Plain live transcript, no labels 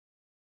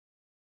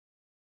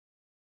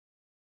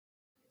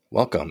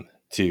Welcome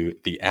to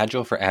the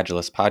Agile for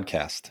Agilist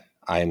podcast.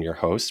 I am your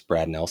host,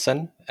 Brad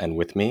Nelson, and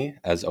with me,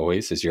 as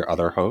always, is your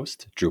other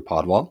host, Drew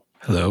Podwal.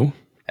 Hello.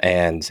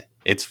 And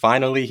it's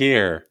finally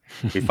here.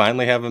 We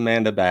finally have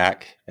Amanda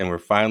back, and we're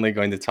finally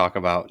going to talk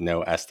about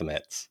no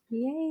estimates.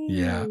 Yay.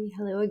 Yeah.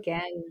 Hello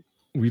again.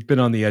 We've been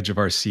on the edge of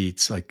our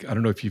seats. I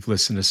don't know if you've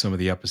listened to some of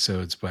the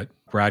episodes, but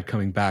Brad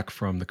coming back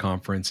from the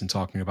conference and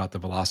talking about the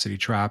velocity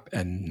trap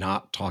and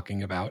not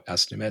talking about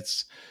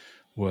estimates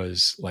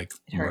was like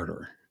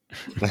murder.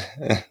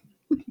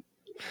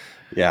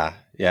 Yeah,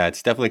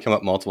 it's definitely come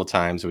up multiple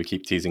times. We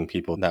keep teasing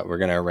people that we're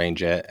going to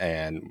arrange it,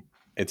 and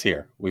it's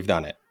here. We've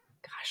done it.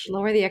 Gosh,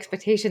 lower the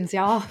expectations,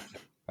 y'all.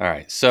 All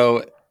right.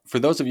 So for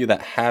those of you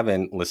that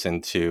haven't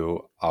listened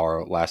to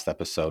our last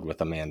episode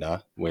with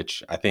Amanda,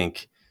 which I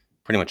think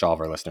pretty much all of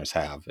our listeners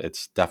have,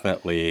 it's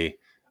definitely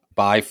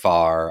by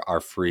far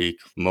our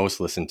most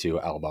listened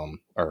to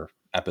album or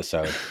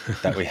episode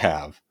that we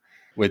have,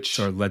 which it's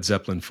our Led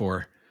Zeppelin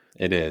 4.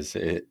 It is.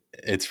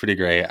 It's pretty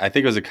great. I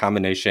think it was a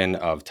combination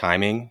of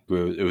timing.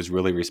 It was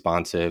really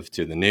responsive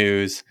to the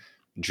news.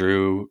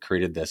 Drew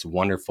created this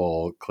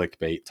wonderful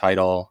clickbait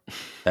title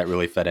that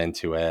really fed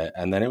into it.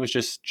 And then it was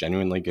just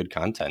genuinely good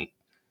content.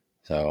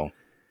 So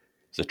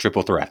it's a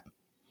triple threat.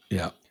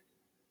 Yeah.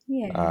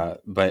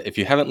 But if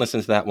you haven't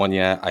listened to that one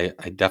yet, I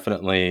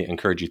definitely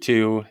encourage you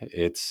to. I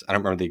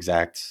don't remember the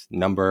exact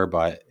number,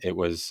 but it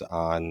was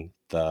on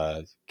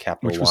the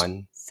Capital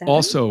One.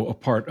 Also a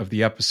part of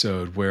the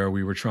episode where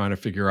we were trying to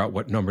figure out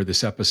what number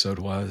this episode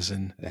was.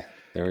 And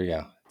there we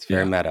go. It's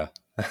very meta.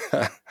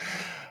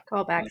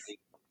 Callbacks.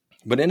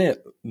 But in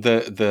it,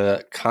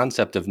 the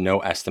concept of no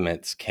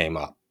estimates came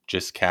up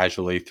just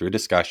casually through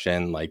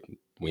discussion like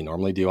we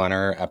normally do on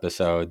our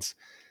episodes.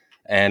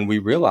 And we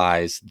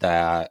realized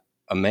that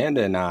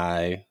Amanda and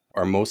I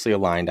are mostly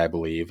aligned, I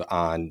believe,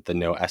 on the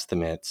no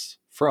estimates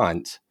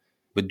front.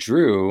 But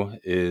Drew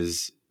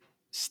is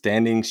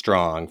standing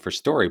strong for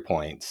story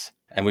points.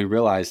 And we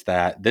realized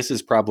that this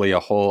is probably a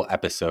whole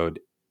episode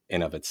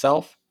in of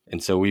itself.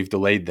 And so we've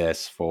delayed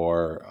this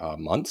for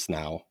months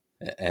now.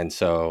 And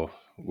so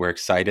we're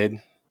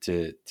excited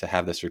to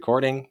have this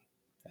recording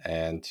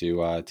and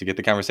to get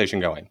the conversation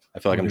going. I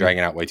feel like I'm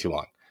dragging out way too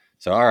long.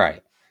 So, all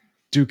right.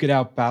 Duke it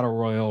out, Battle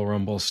Royal,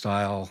 Rumble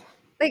style.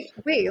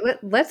 Wait,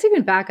 let's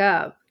even back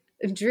up.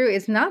 Drew,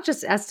 it's not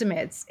just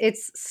estimates,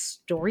 it's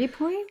story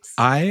points.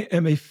 I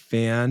am a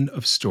fan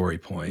of story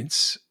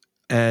points.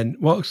 And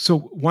so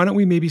why don't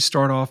we maybe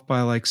start off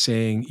by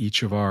saying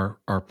each of our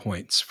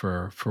points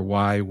for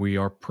why we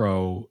are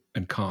pro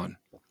and con.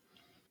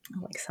 I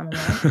like some of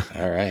that.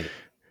 All right.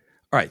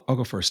 All right, I'll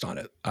go first on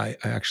it. I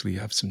actually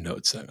have some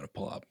notes that I'm going to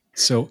pull up.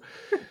 So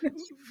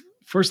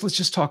first, let's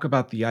just talk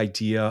about the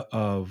idea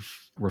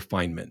of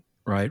refinement,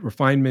 right?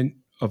 Refinement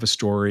of a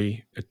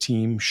story. A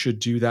team should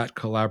do that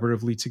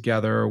collaboratively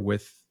together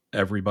with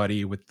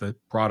everybody, with the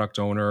product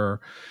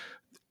owner,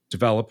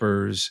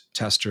 developers,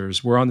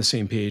 testers. We're on the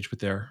same page with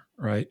there,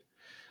 right?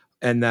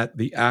 And that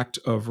the act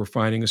of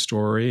refining a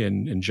story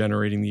and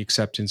generating the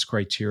acceptance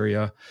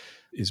criteria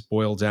is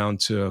boiled down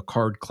to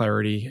card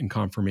clarity and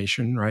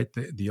confirmation, right?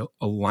 The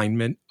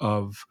alignment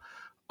of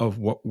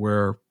what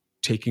we're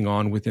taking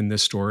on within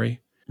this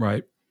story,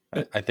 right?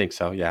 I think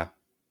so, yeah.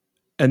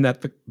 And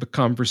that the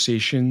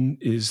conversation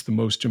is the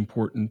most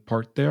important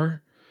part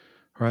there,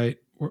 right?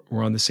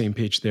 We're on the same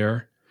page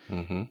there.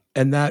 Mm-hmm.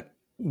 And that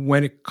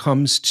when it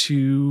comes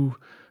to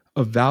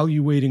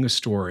evaluating a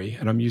story,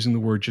 and I'm using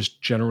the word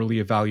just generally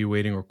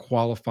evaluating or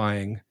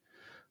qualifying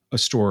a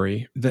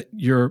story, that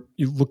you're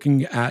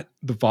looking at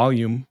the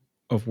volume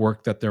of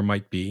work that there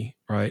might be,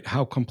 right?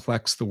 How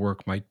complex the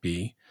work might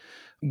be.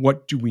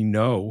 What do we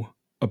know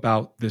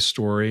about this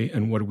story,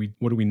 and what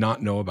do we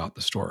not know about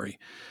the story?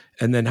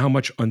 And then how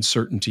much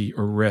uncertainty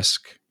or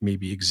risk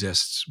maybe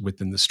exists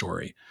within the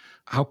story?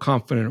 How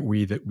confident are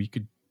we that we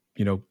could,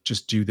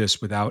 just do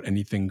this without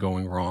anything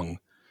going wrong?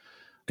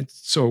 And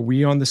so are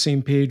we on the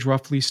same page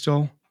roughly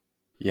still?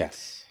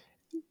 Yes.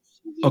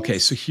 Okay,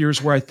 so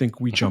here's where I think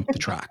we jump the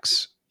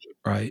tracks,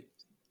 right?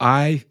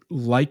 I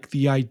like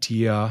the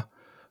idea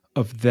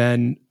of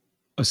then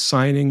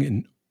assigning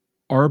an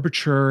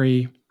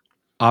arbitrary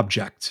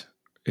object.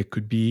 It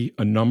could be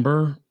a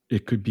number,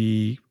 it could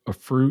be a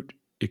fruit,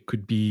 it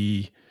could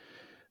be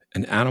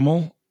an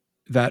animal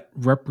that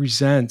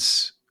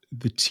represents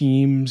the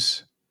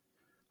team's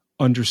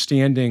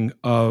understanding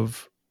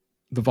of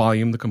the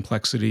volume, the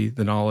complexity,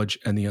 the knowledge,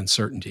 and the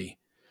uncertainty.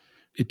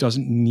 It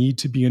doesn't need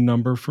to be a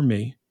number for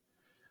me,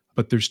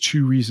 but there's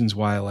two reasons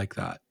why I like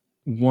that.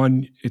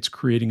 One, it's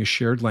creating a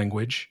shared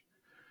language,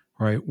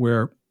 right?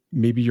 Where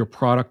maybe your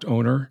product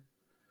owner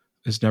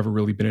has never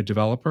really been a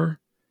developer,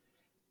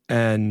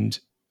 and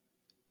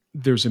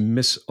there's a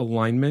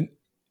misalignment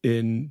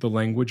in the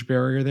language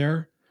barrier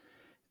there.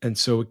 And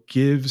so it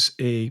gives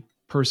a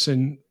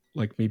person,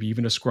 like maybe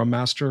even a scrum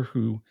master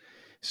who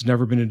has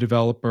never been a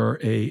developer,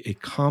 a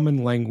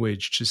common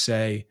language to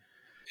say,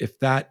 if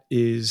that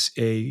is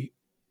a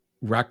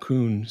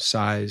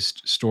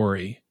raccoon-sized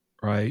story,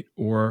 right?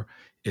 Or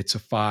it's a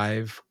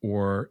 5,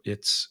 or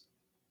it's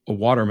a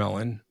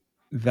watermelon,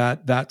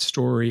 that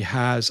story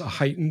has a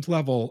heightened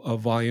level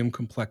of volume,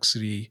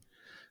 complexity,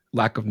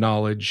 lack of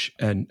knowledge,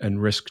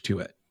 and risk to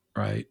it,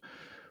 right?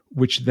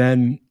 Which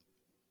then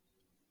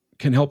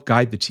can help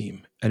guide the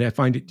team. And I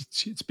find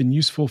it's been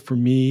useful for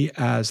me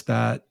as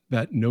that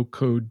no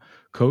code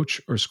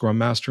coach or scrum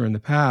master in the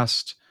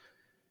past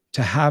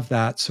to have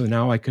that. So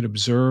now I can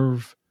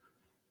observe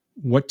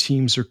what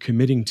teams are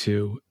committing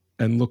to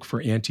and look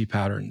for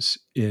anti-patterns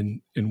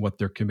in what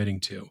they're committing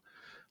to.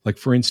 Like,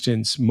 for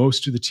instance,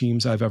 most of the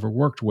teams I've ever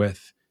worked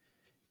with,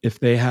 if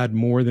they had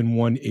more than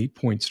one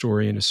 8-point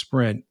story in a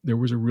sprint, there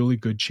was a really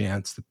good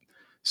chance that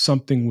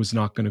something was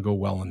not going to go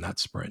well in that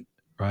sprint,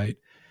 right?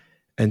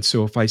 And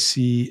so if I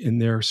see in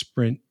their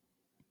sprint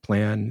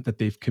plan that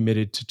they've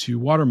committed to 2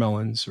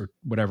 watermelons or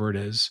whatever it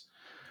is,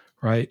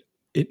 right?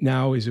 It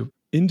now is an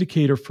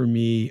indicator for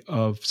me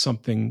of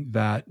something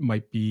that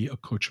might be a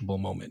coachable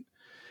moment.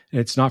 And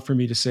it's not for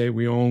me to say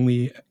we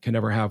only can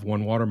ever have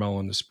 1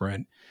 watermelon in the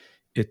sprint.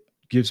 It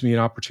gives me an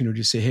opportunity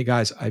to say, hey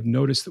guys, I've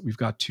noticed that we've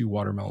got 2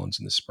 watermelons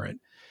in the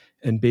sprint.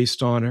 And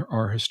based on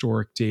our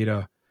historic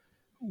data,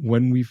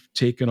 when we've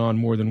taken on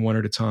more than 1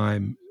 at a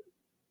time,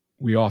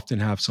 we often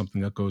have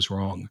something that goes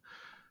wrong.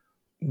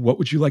 What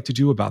would you like to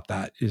do about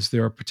that? Is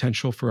there a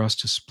potential for us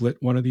to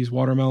split one of these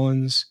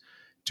watermelons?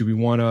 Do we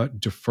want to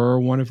defer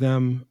one of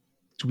them?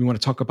 Do we want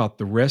to talk about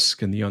the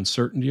risk and the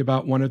uncertainty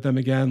about one of them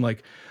again?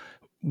 Like,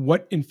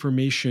 what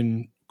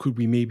information could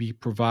we maybe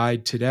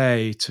provide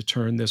today to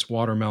turn this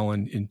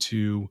watermelon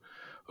into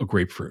a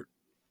grapefruit?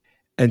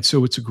 And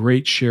so it's a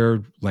great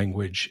shared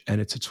language,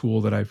 and it's a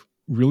tool that I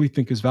really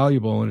think is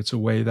valuable, and it's a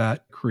way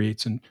that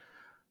creates a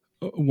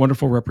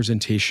wonderful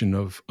representation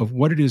of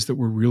what it is that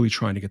we're really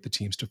trying to get the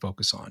teams to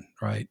focus on,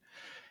 right?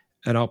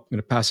 And I'm going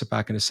to pass it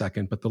back in a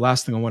second. But the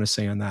last thing I want to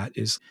say on that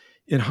is,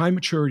 in high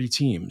maturity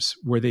teams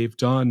where they've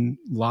done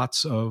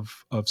lots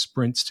of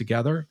sprints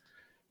together,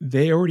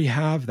 they already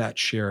have that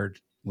shared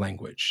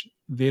language.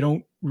 They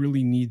don't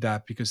really need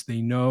that because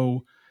they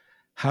know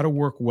how to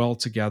work well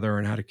together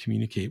and how to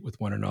communicate with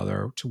one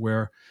another, to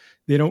where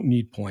they don't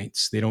need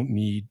points. They don't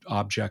need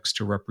objects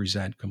to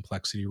represent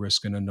complexity,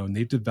 risk, and unknown.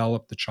 They've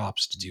developed the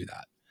chops to do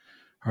that.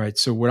 All right.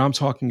 So what I'm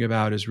talking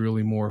about is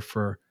really more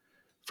for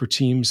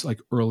teams like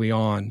early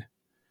on,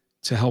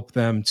 to help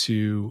them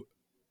to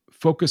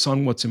focus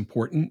on what's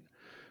important.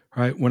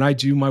 Right. When I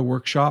do my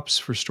workshops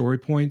for story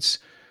points,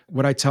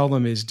 what I tell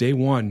them is day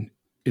 1,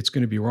 it's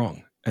going to be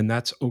wrong. And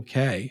that's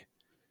okay,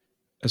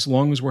 as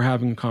long as we're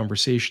having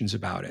conversations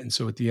about it. And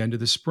so at the end of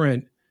the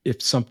sprint,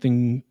 if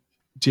something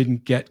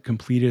didn't get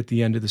completed at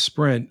the end of the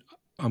sprint,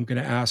 I'm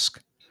going to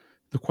ask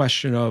the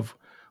question of,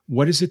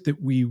 what is it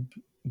that we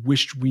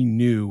wished we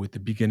knew at the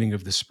beginning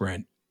of the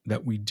sprint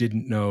that we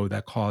didn't know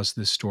that caused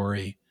this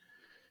story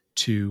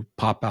to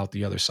pop out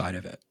the other side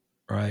of it,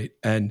 right?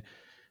 And,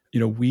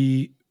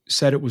 we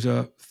said it was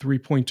a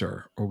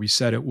 3-pointer, or we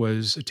said it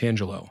was a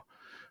tangelo.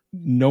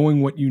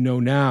 Knowing what you know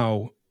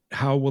now,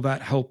 how will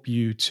that help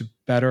you to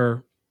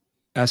better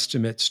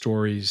estimate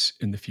stories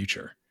in the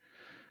future?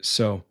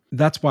 So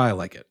that's why I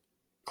like it.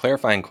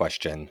 Clarifying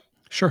question.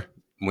 Sure.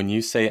 When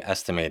you say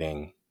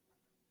estimating,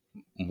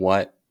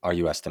 what are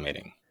you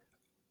estimating?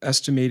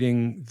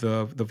 Estimating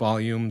the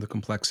volume, the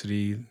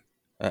complexity.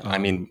 I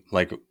mean,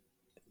 like,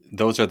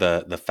 those are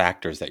the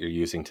factors that you're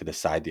using to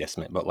decide the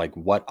estimate, but like,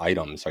 what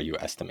items are you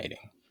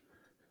estimating?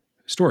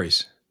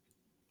 Stories.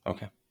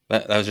 Okay.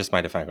 That was just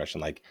my defined question.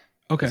 Like,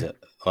 Okay. Is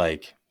it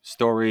like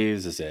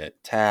stories? Is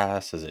it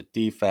tasks? Is it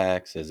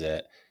defects? Is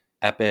it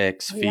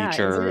epics,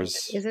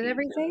 features? Is it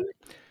everything?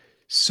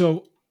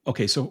 So,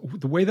 okay. So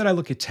the way that I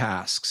look at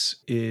tasks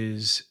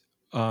is,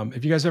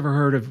 have you guys ever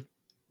heard of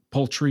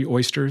poultry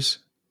oysters?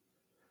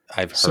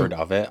 I've heard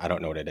of it. I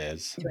don't know what it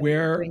is. Do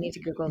I need to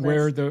Google this?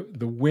 Where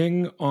the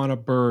wing on a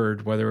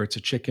bird, whether it's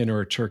a chicken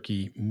or a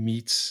turkey,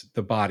 meets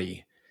the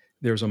body,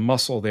 there's a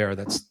muscle there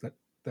that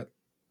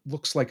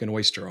looks like an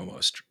oyster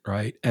almost,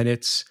 right? And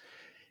it's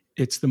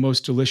the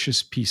most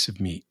delicious piece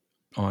of meat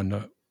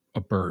on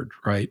a bird,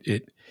 right?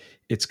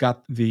 It's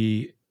got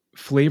the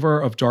flavor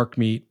of dark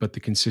meat, but the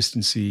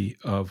consistency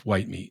of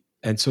white meat.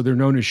 And so they're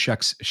known as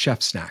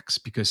chef snacks,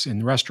 because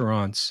in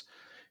restaurants,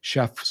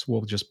 chefs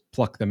will just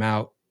pluck them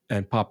out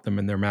and pop them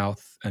in their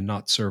mouth and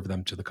not serve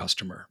them to the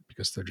customer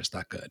because they're just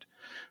that good,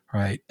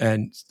 right?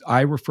 And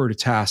I refer to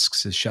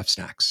tasks as chef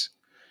snacks.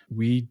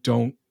 We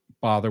don't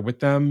bother with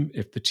them.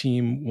 If the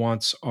team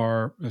wants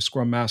our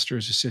Scrum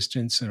Master's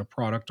assistance and a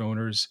product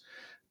owner's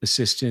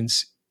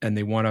assistance, and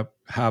they want to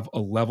have a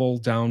level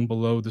down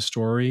below the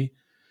story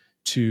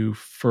to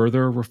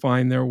further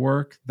refine their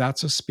work,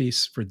 that's a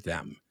space for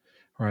them,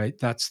 right?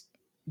 That's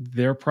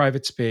their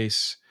private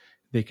space.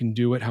 They can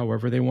do it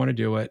however they want to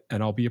do it.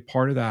 And I'll be a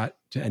part of that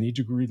to any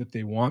degree that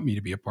they want me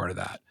to be a part of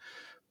that.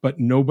 But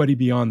nobody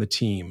beyond the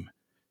team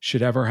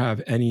should ever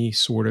have any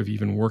sort of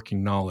even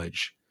working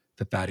knowledge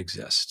that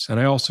exists. And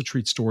I also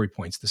treat story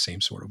points the same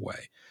sort of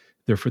way.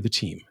 They're for the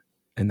team,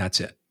 and that's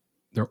it.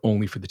 They're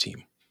only for the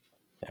team.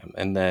 Yeah.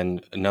 And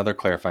then another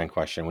clarifying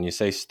question. When you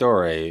say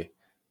story,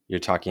 you're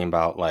talking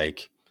about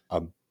like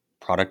a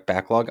product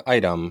backlog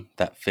item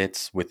that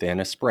fits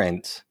within a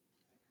sprint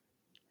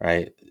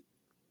right?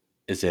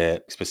 Is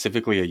it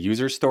specifically a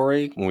user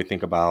story when we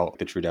think about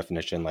the true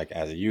definition, like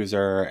as a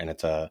user, and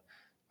it's a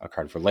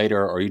card for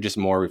later? Or are you just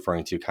more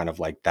referring to kind of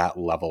like that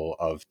level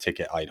of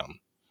ticket item?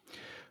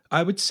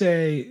 I would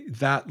say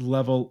that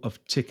level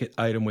of ticket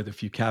item with a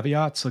few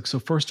caveats. Like, so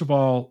first of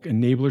all,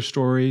 enabler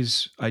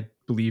stories, I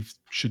believe,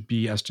 should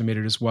be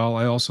estimated as well.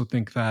 I also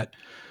think that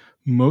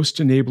most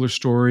enabler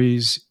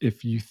stories,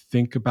 if you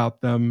think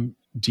about them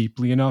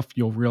deeply enough,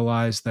 you'll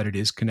realize that it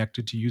is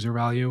connected to user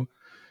value,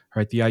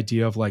 right? The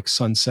idea of like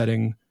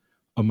sunsetting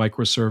a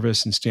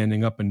microservice and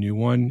standing up a new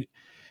one,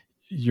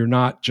 you're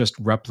not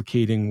just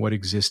replicating what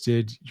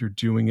existed, you're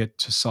doing it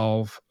to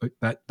solve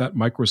that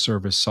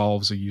microservice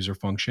solves a user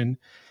function.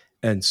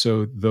 And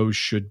so those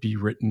should be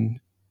written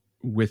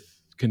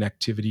with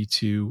connectivity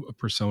to a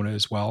persona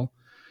as well.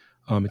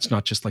 It's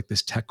not just like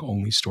this tech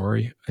only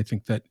story. I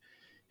think that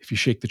if you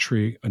shake the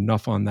tree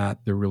enough on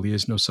that, there really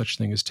is no such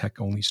thing as tech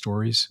only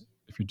stories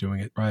if you're doing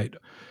it right.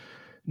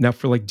 Now,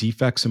 for like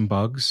defects and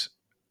bugs,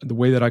 the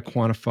way that I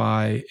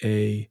quantify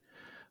a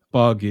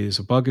bug is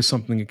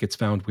something that gets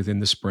found within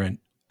the sprint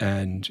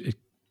and it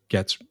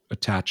gets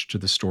attached to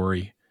the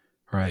story,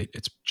 right?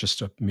 It's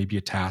just maybe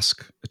a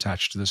task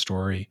attached to the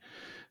story.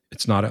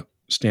 It's not a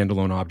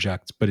standalone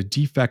object, but a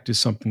defect is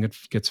something that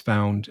gets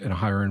found in a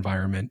higher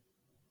environment,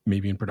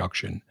 maybe in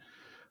production.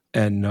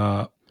 And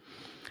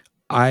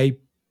I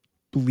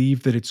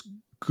believe that it's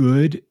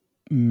good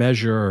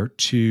measure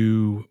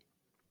to,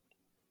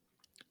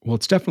 well,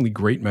 it's definitely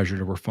great measure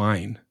to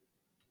refine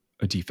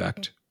a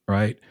defect,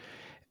 right?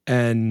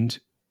 And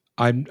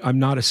I'm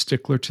not a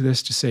stickler to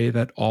this to say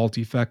that all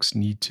defects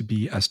need to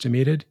be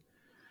estimated,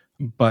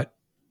 but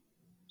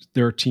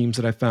there are teams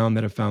that I found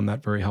that have found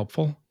that very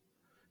helpful,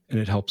 and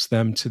it helps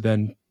them to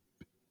then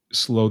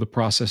slow the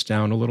process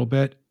down a little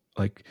bit.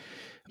 Like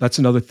that's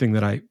another thing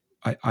that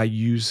I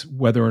use,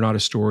 whether or not a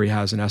story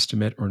has an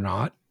estimate or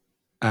not,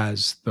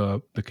 as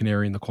the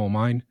canary in the coal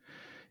mine.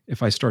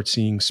 If I start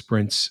seeing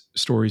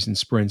stories in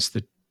sprints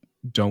that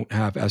don't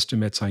have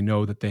estimates, I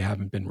know that they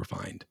haven't been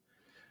refined,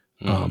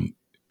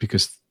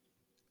 because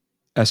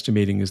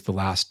estimating is the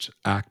last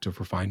act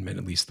of refinement,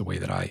 at least the way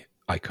that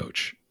I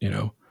coach, you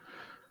know?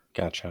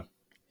 Gotcha.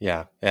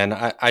 Yeah. And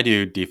I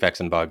do defects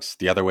and bugs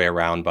the other way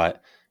around,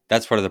 but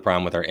that's part of the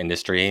problem with our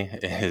industry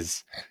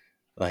is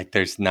like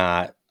there's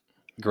not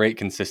great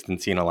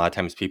consistency, and a lot of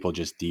times people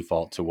just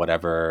default to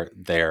whatever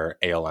their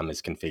ALM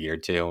is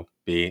configured to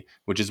be,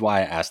 which is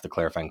why I asked the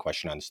clarifying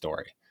question on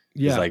story.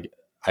 Because Yeah. like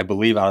I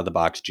believe out of the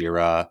box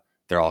Jira,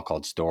 they're all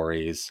called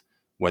stories,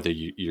 whether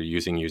you're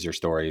using user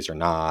stories or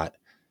not.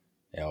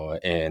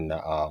 In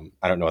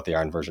I don't know what they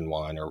are in version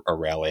 1 or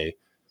Rally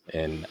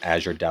in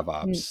Azure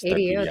DevOps, they're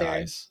ADO,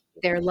 PBIs.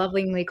 they're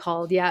lovingly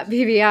called, yeah, Yeah.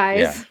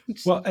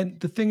 BBIs. Well, and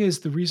the thing is,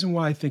 the reason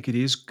why I think it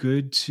is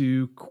good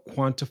to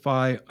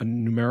quantify a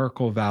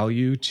numerical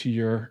value to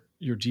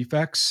your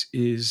defects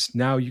is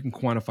now you can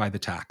quantify the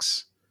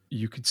tax.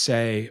 You could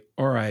say,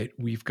 all right,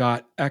 we've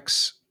got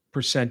X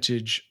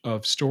percentage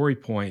of story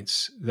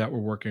points that we're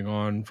working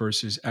on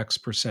versus X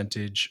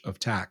percentage of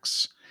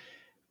tax,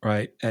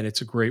 right? And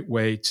it's a great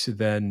way to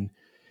then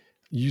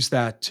use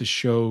that to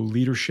show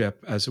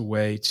leadership as a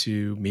way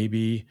to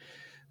maybe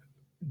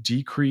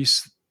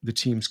decrease the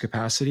team's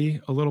capacity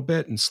a little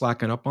bit and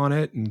slacken up on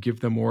it and give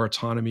them more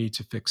autonomy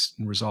to fix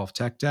and resolve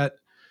tech debt,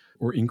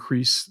 or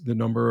increase the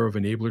number of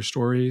enabler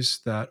stories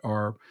that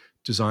are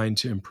designed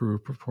to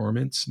improve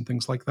performance and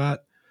things like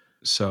that.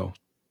 So,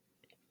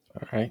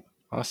 All right.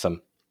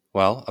 Awesome.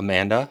 Well,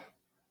 Amanda,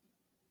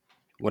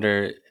 what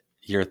are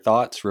your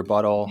thoughts?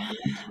 Rebuttal?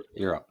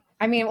 You're up.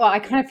 I mean, well, I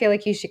kind of feel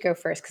like you should go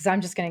first because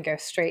I'm just going to go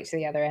straight to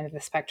the other end of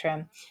the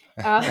spectrum.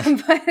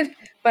 But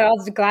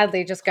I'll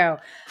gladly just go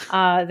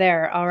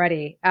there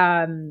already.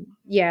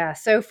 Yeah.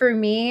 So for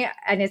me,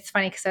 and it's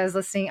funny because I was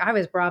listening, I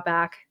was brought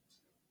back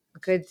a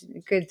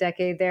good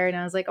decade there, and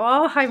I was like,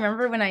 oh, I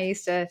remember when I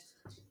used to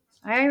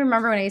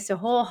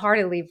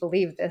wholeheartedly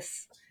believe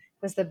this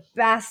was the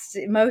best,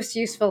 most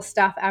useful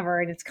stuff ever,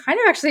 and it's kind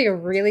of actually a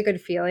really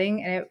good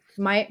feeling, and it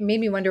made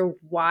me wonder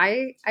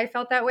why I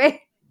felt that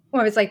way.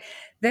 I was like,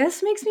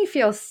 this makes me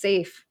feel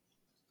safe.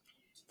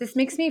 This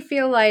makes me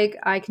feel like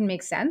I can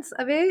make sense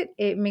of it.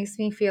 It makes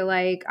me feel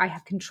like I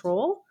have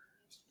control.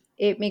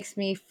 It makes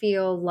me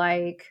feel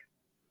like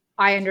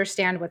I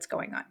understand what's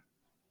going on.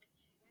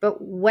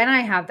 But when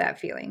I have that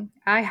feeling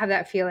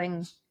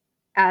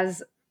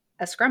as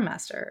a scrum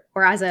master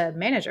or as a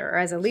manager or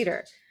as a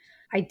leader.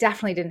 I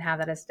definitely didn't have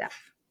that as dev.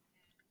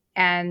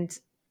 And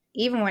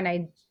even when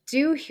I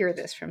do hear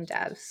this from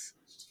devs,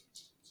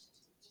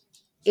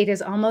 it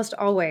is almost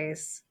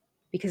always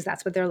because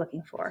that's what they're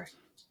looking for.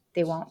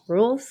 They want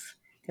rules,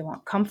 they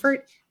want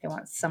comfort, they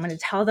want someone to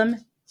tell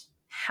them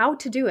how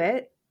to do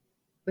it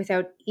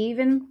without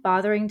even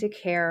bothering to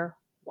care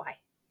why.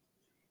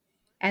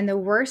 And the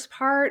worst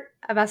part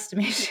of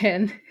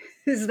estimation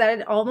is that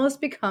it almost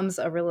becomes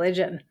a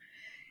religion.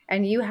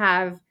 And you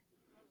have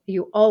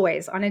You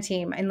always on a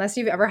team, unless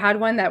you've ever had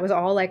one that was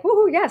all like,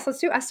 woohoo, yes, let's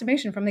do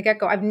estimation from the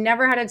get-go. I've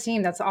never had a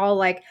team that's all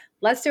like,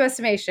 let's do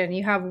estimation.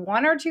 You have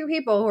one or two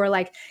people who are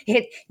like,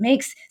 it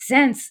makes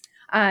sense.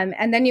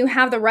 And then you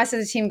have the rest of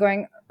the team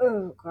going,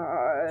 oh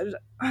God,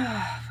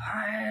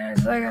 fine,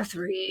 it's like a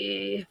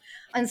 3.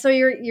 And so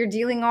you're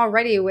dealing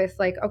already with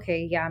like,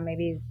 okay, yeah,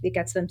 maybe it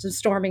gets them to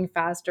storming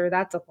faster.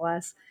 That's a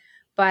plus.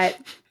 But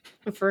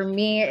for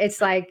me,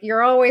 it's like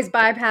you're always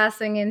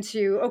bypassing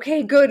into,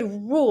 okay, good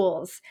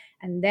rules.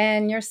 And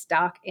then you're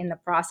stuck in the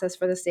process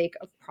for the sake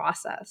of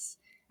process.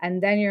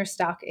 And then you're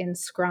stuck in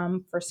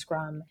Scrum for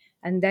Scrum.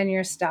 And then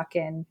you're stuck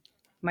in,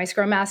 my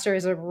Scrum Master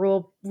is a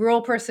rule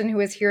person who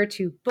is here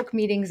to book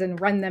meetings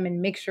and run them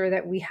and make sure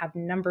that we have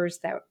numbers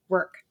that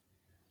work.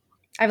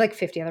 I have like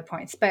 50 other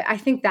points. But I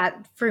think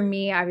that for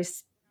me,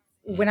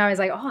 when I was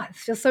like, oh, it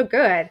feels so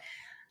good,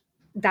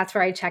 that's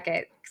where I check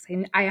it.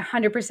 I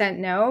 100%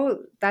 know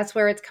that's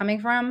where it's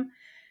coming from.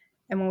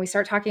 And when we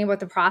start talking about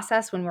the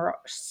process, when we're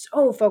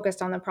so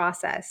focused on the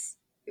process,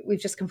 we've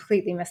just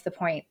completely missed the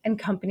point. And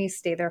companies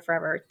stay there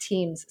forever.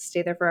 Teams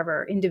stay there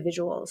forever.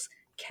 Individuals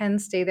can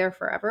stay there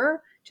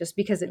forever just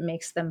because it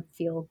makes them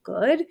feel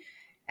good.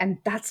 And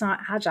that's not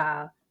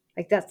agile.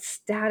 Like, that's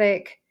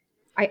static.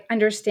 I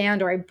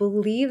understand, or I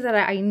believe that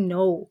I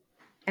know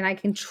and I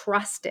can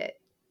trust it.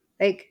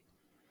 Like,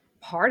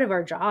 part of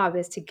our job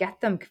is to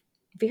get them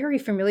very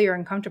familiar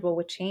and comfortable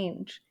with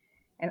change.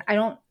 And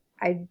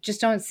I just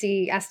don't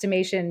see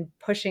estimation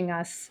pushing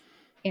us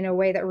in a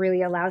way that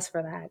really allows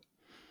for that.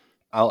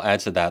 I'll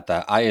add to that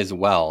I as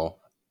well,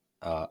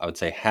 I would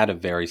say, had a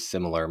very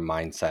similar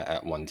mindset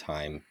at one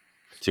time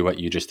to what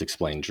you just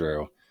explained,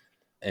 Drew.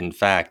 In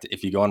fact,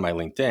 if you go on my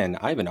LinkedIn,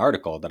 I have an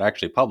article that I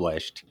actually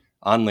published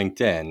on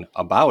LinkedIn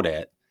about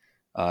it.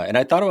 And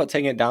I thought about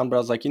taking it down, but I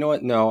was like, you know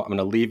what? No, I'm going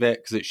to leave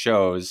it because it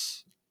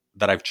shows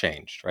that I've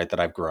changed, right? That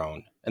I've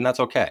grown. And that's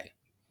okay.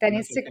 That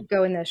needs to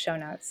go in the show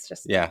notes.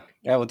 Yeah,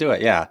 we'll do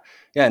it. Yeah.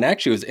 And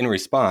actually it was in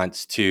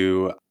response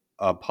to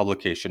a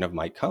publication of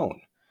Mike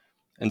Cohn.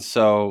 And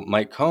so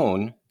Mike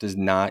Cohn does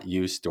not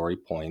use story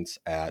points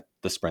at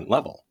the sprint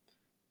level.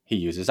 He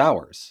uses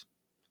hours,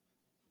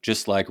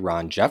 just like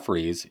Ron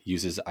Jeffries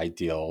uses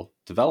ideal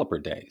developer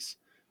days.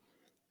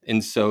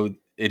 And so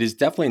it is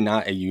definitely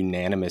not a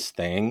unanimous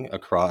thing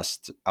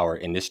across our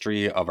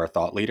industry of our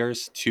thought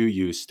leaders to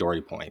use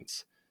story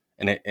points.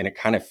 And it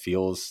kind of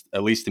feels,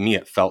 at least to me,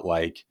 it felt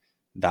like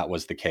that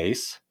was the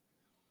case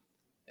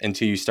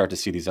until you start to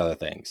see these other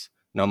things.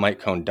 Now,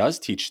 Mike Cohn does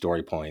teach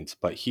story points,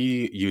 but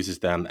he uses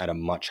them at a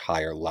much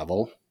higher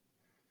level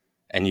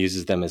and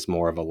uses them as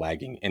more of a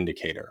lagging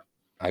indicator.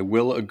 I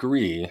will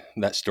agree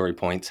that story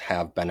points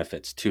have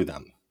benefits to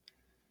them.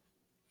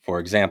 For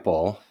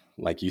example,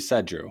 like you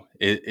said, Drew,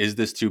 is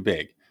this too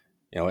big?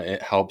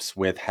 It helps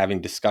with having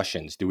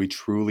discussions. Do we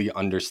truly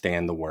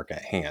understand the work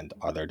at hand?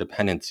 Are there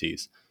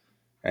dependencies?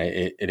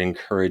 Right? It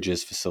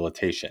encourages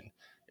facilitation.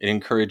 It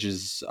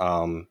encourages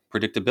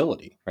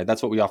predictability, right?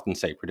 That's what we often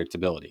say,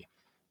 predictability.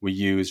 We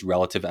use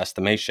relative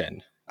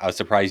estimation. I was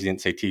surprised you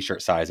didn't say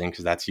t-shirt sizing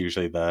because that's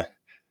usually the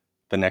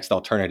next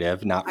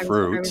alternative, not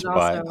fruit. I was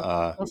but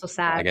also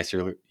sad. I guess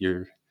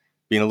you're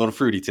being a little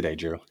fruity today,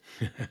 Drew.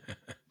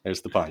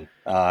 There's the pun.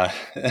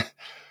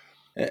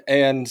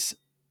 And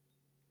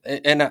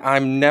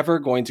I'm never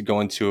going to go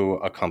into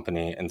a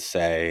company and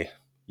say,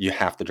 you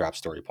have to drop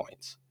story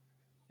points.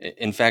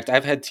 In fact,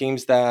 I've had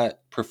teams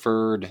that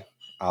preferred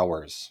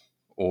hours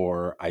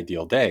or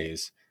ideal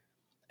days.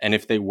 And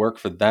if they work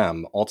for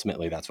them,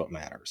 ultimately that's what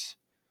matters.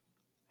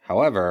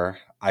 However,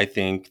 I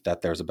think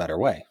that there's a better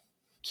way.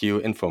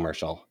 Cue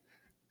infomercial.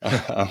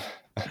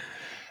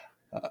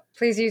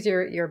 Please use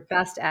your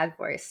best ad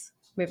voice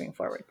moving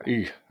forward.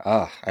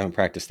 I haven't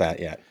practiced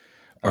that yet.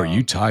 Are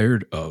you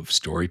tired of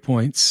story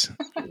points?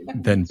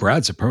 Then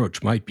Brad's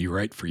approach might be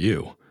right for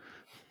you.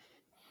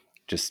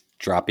 Just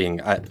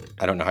dropping, I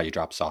don't know how you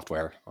drop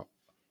software.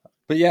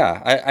 But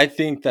yeah, I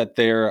think that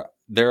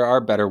there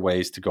are better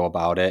ways to go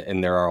about it,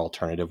 and there are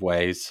alternative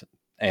ways.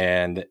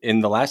 And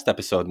in the last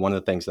episode, one of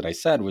the things that I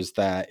said was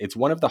that it's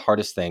one of the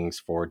hardest things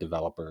for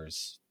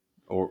developers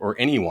or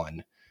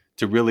anyone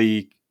to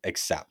really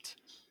accept,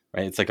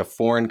 right? It's like a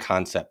foreign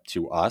concept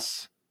to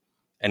us.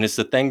 And it's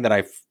the thing that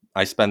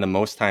I spend the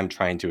most time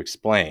trying to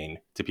explain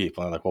to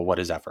people. I'm like, well, what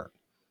is effort?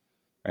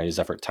 Right? Is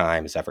effort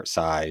time? Is effort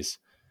size?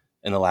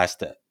 In the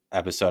last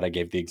episode, I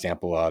gave the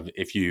example of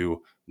if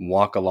you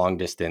walk a long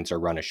distance or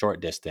run a short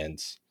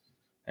distance,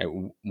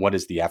 what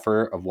is the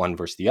effort of one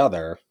versus the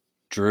other?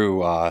 Drew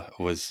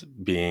was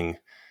being,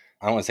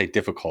 I don't want to say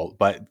difficult,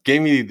 but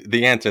gave me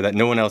the answer that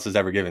no one else has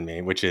ever given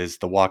me, which is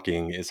the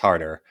walking is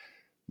harder.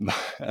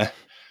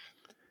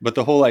 But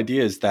the whole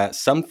idea is that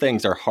some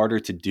things are harder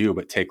to do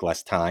but take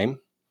less time.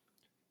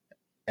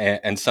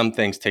 And some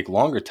things take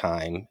longer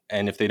time.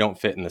 And if they don't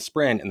fit in the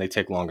sprint and they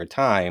take longer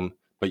time,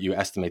 but you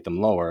estimate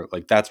them lower,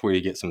 like that's where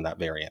you get some of that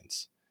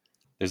variance.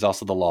 There's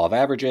also the law of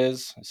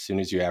averages. As soon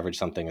as you average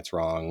something, it's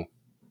wrong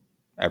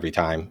every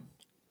time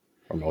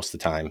or most of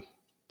the time.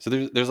 So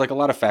there's like a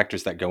lot of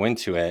factors that go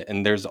into it.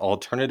 And there's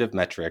alternative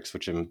metrics,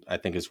 which I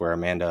think is where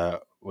Amanda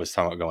was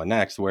talking about going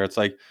next, where it's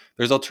like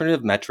there's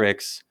alternative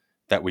metrics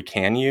that we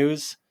can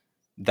use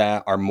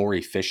that are more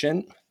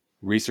efficient.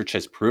 Research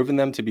has proven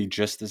them to be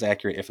just as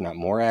accurate, if not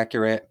more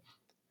accurate,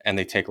 and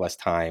they take less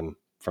time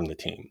from the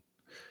team.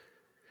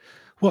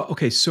 Well,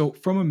 okay. So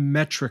from a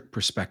metric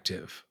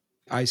perspective,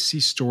 I see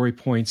story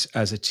points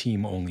as a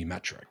team only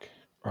metric,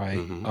 right?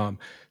 Mm-hmm.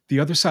 The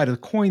other side of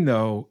the coin,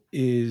 though,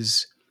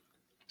 is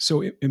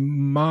so in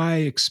my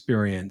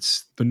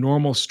experience, the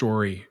normal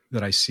story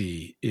that I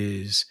see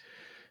is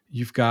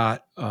you've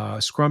got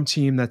a Scrum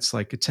team that's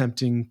like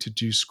attempting to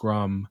do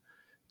Scrum.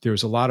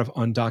 There's a lot of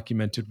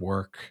undocumented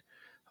work,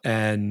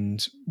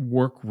 and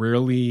work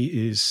rarely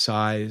is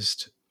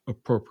sized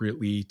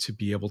appropriately to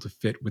be able to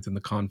fit within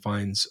the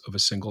confines of a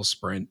single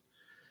sprint.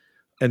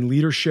 And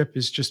leadership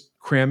is just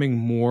cramming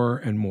more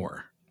and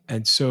more.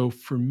 And so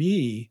for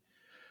me,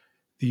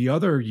 the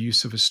other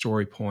use of a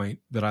story point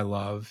that I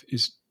love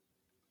is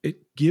it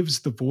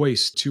gives the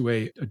voice to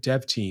a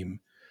dev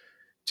team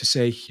to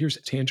say, here's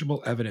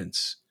tangible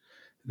evidence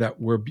that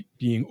we're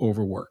being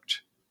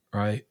overworked,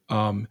 right?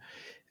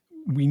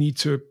 We need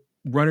to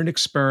run an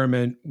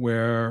experiment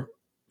where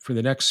for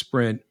the next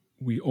sprint,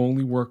 we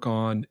only work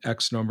on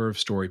X number of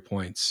story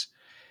points.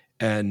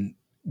 And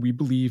we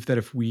believe that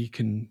if we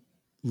can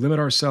limit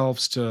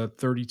ourselves to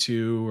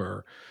 32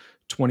 or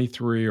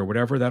 23 or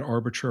whatever that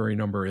arbitrary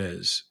number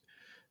is,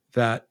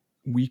 that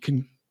we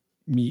can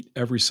meet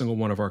every single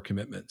one of our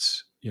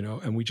commitments,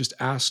 and we just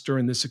ask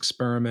during this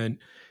experiment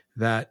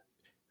that,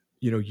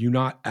 you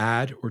not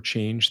add or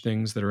change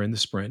things that are in the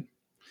sprint,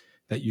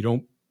 that you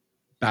don't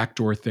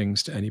backdoor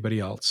things to anybody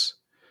else,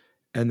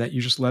 and that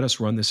you just let us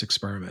run this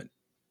experiment.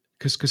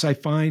 Because I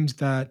find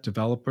that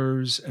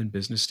developers and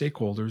business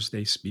stakeholders,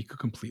 they speak a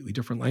completely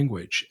different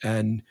language.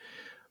 And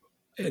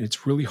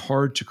it's really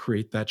hard to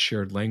create that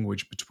shared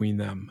language between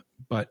them.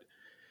 But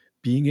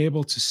being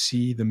able to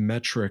see the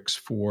metrics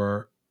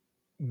for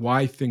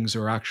why things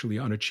are actually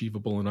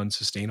unachievable and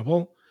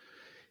unsustainable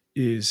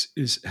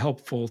is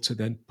helpful to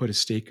then put a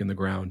stake in the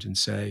ground and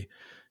say,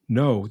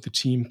 no, the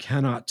team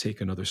cannot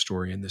take another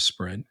story in this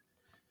sprint.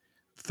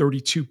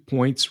 32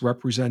 points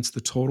represents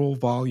the total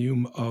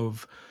volume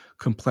of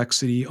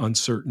complexity,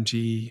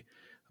 uncertainty,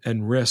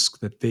 and risk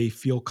that they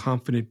feel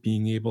confident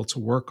being able to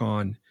work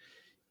on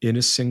in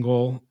a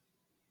single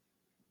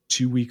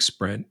 2-week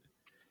sprint.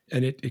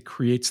 And it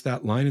creates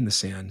that line in the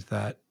sand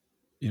that,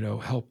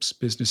 helps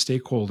business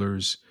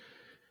stakeholders.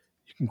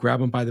 You can grab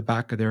them by the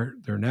back of their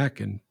neck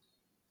and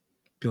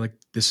be like,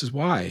 this is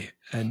why.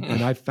 And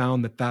I've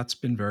found that that's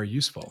been very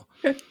useful.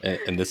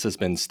 And this has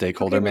been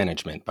Stakeholder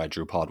Management by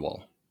Drew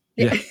Podwal.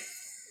 Yeah.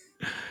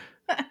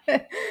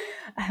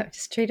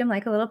 Just treat him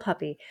like a little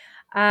puppy.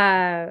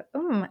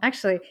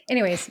 Actually,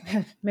 anyways,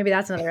 maybe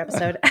that's another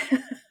episode.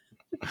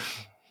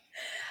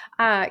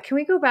 Can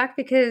we go back,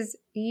 because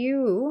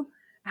you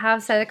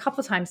have said a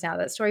couple times now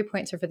that story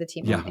points are for the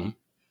team only.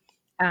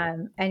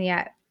 And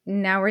yet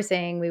now we're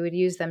saying we would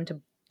use them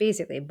to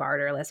basically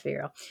barter, let's be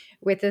real,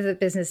 with the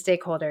business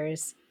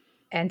stakeholders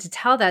and to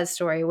tell that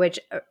story, which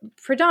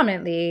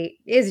predominantly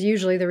is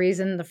usually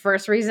the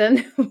first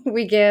reason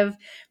we give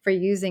for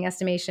using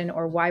estimation,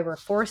 or why we're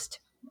forced,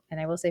 and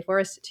I will say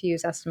forced, to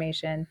use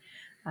estimation.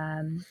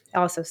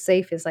 Also,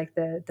 SAFE is like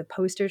the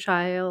poster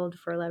child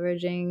for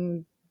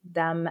leveraging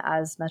them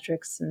as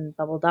metrics and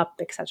bubbled up,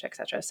 et cetera, et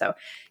cetera. So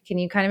can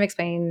you kind of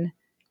explain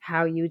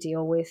how you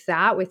deal with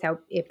that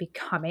without it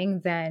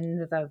becoming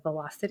then the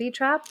velocity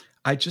trap?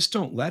 I just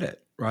don't let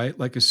it, right?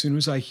 Like, as soon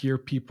as I hear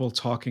people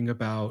talking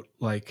about,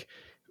 like,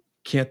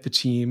 can't the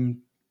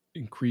team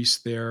increase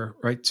their,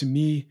 right? To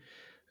me,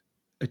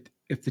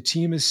 if the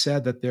team has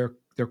said that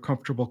their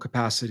comfortable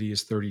capacity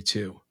is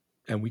 32,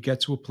 and we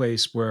get to a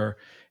place where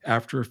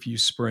after a few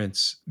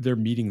sprints, they're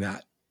meeting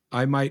that,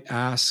 I might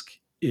ask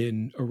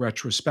in a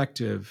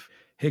retrospective,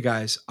 hey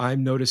guys,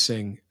 I'm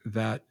noticing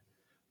that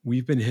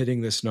we've been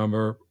hitting this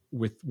number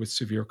with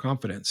severe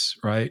confidence,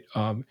 right?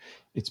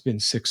 It's been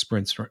 6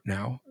 sprints right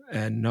now,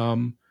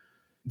 and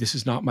this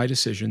is not my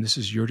decision. This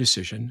is your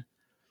decision.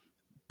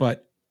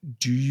 But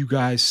do you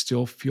guys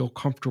still feel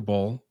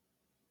comfortable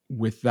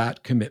with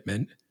that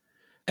commitment?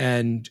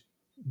 And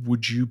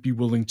would you be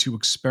willing to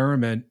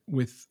experiment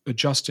with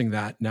adjusting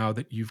that now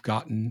that you've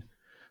gotten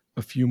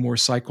a few more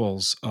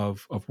cycles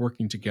of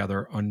working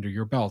together under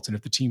your belt? And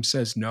if the team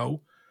says,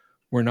 no,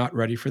 we're not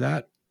ready for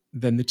that,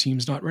 then the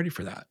team's not ready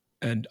for that.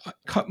 And I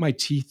cut my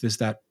teeth as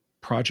that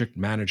project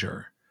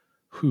manager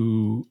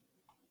who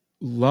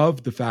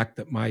loved the fact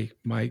that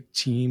my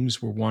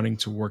teams were wanting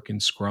to work in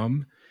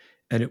Scrum,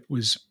 and it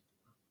was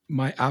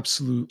my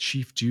absolute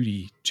chief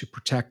duty to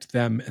protect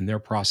them and their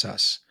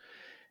process.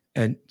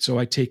 And so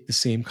I take the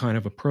same kind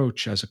of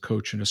approach as a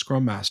coach and a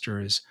Scrum Master.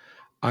 Is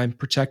I'm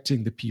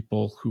protecting the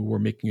people who are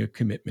making a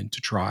commitment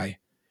to try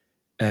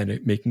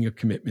and making a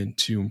commitment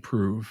to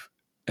improve.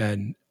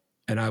 And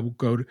I will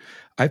go to,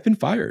 I've been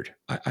fired.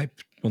 I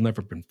well,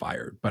 never been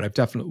fired, but I've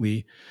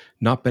definitely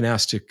not been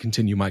asked to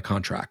continue my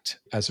contract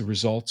as a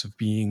result of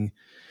being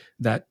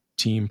that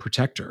team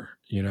protector,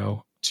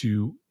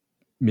 to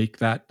make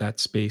that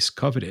space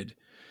coveted.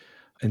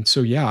 And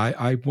so, yeah,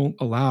 I won't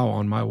allow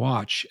on my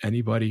watch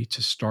anybody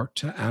to start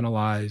to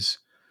analyze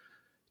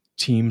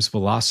team's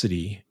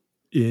velocity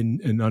in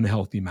an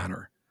unhealthy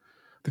manner.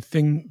 The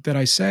thing that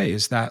I say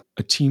is that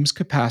a team's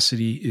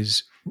capacity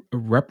is a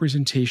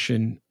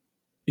representation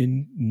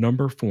in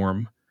number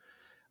form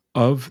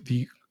of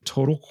the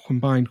total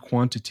combined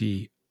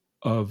quantity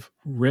of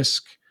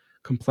risk,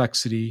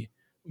 complexity,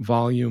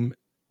 volume,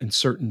 and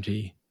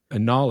certainty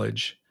and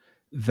knowledge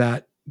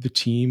that the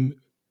team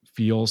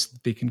feels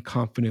that they can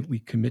confidently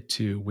commit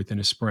to within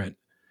a sprint.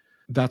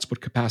 That's what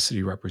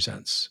capacity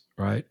represents,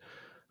 right?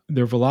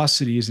 Their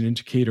velocity is an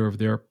indicator of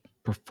their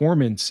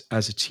performance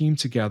as a team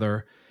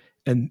together,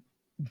 and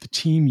the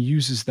team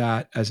uses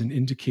that as an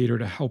indicator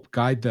to help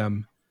guide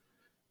them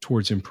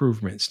towards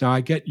improvements. Now,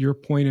 I get your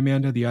point,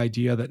 Amanda, the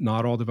idea that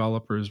not all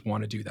developers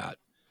want to do that.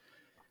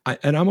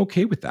 And I'm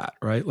okay with that,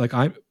 right? Like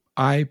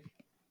I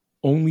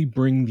only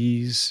bring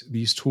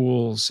these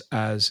tools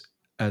as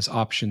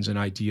options and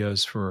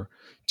ideas for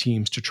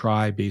teams to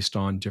try based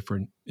on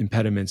different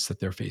impediments that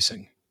they're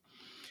facing.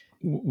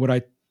 What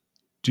I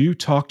do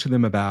talk to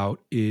them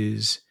about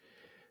is,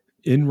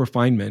 in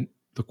refinement,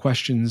 the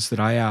questions that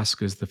I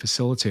ask as the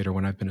facilitator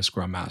when I've been a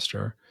Scrum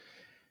Master.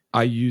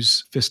 I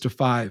use fist of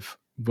five,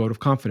 vote of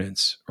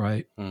confidence,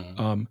 right?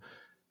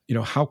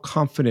 How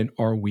confident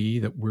are we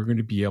that we're going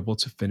to be able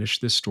to finish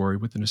this story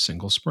within a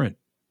single sprint?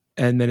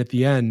 And then at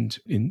the end,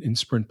 in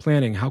sprint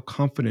planning, how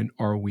confident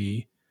are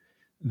we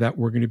that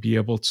we're going to be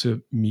able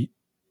to meet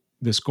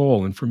this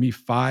goal? And for me,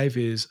 5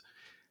 is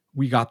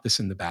we got this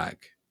in the bag.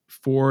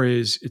 4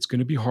 is it's going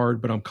to be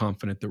hard, but I'm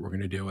confident that we're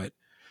going to do it.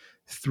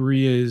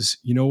 3 is,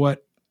 you know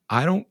what?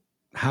 I don't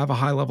have a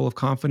high level of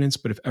confidence,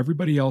 but if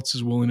everybody else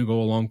is willing to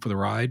go along for the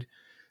ride,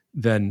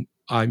 then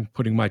I'm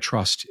putting my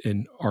trust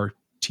in our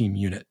team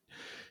unit.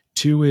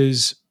 2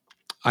 is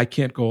I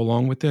can't go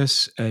along with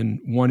this. And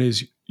 1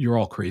 is you're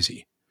all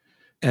crazy.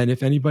 And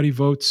if anybody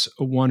votes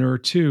a 1 or a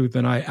 2,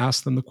 then I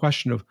ask them the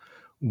question of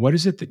what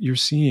is it that you're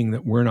seeing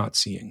that we're not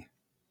seeing?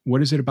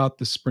 What is it about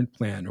the sprint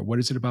plan, or what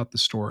is it about the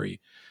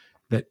story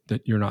that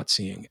you're not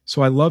seeing?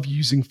 So I love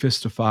using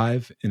fist of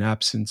 5 in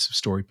absence of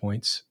story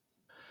points.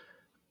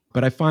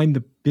 But I find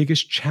the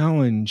biggest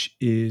challenge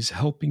is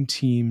helping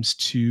teams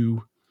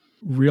to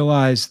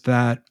realize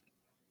that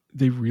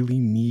they really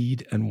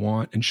need and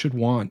want and should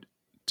want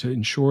to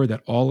ensure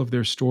that all of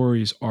their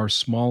stories are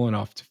small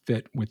enough to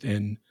fit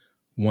within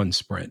one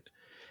sprint.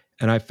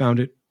 And I found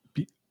it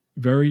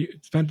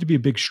to be a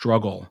big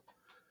struggle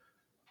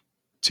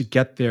to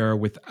get there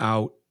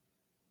without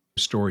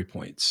story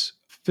points.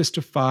 Fist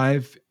of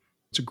 5,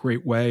 it's a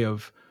great way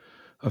of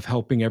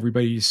helping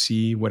everybody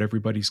see what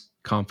everybody's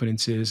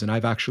confidence is. And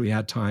I've actually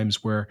had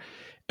times where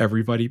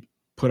everybody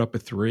put up a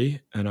 3,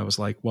 and I was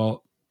like,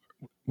 well,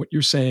 what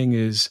you're saying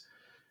is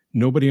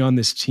nobody on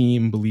this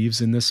team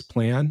believes in this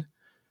plan,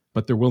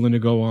 but they're willing to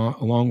go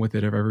along with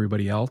it if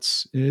everybody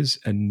else is.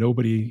 And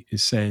nobody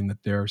is saying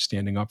that they're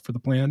standing up for the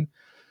plan.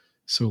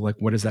 So like,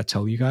 what does that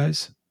tell you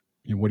guys?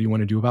 What do you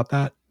want to do about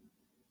that?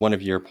 One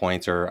of your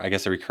points, or I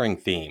guess a recurring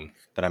theme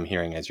that I'm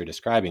hearing as you're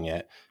describing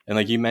it, and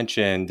like you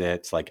mentioned,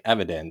 it's like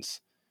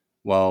evidence.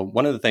 Well,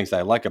 one of the things that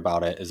I like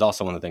about it is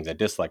also one of the things I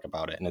dislike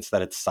about it, and it's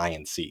that it's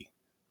science-y.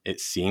 It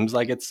seems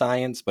like it's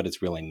science, but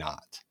it's really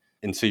not.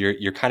 And so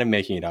you're kind of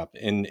making it up,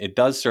 and it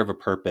does serve a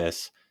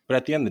purpose, but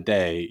at the end of the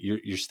day,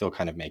 you're still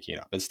kind of making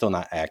it up. It's still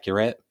not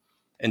accurate.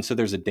 And so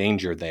there's a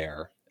danger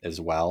there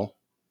as well.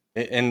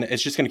 And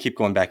it's just going to keep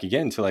going back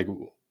again to like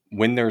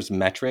when there's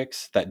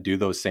metrics that do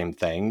those same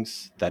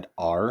things that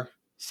are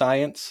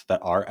science, that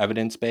are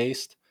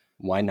evidence-based,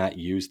 why not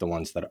use the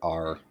ones that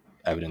are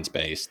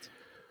evidence-based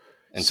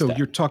instead? So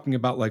you're talking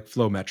about like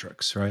flow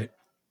metrics, right?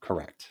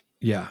 Correct.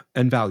 Yeah.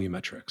 And value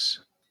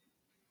metrics.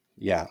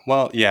 Yeah.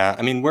 Well, yeah.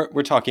 I mean,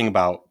 we're talking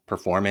about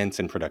performance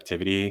and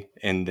productivity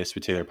in this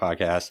particular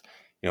podcast.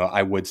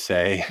 I would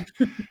say,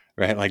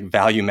 right, like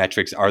value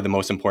metrics are the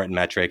most important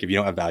metric. If you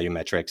don't have value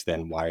metrics,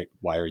 then why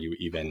are you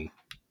even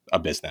a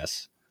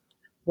business?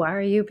 Why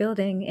are you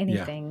building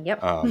anything?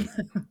 Yeah.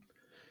 Yep.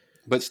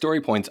 But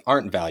story points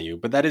aren't value,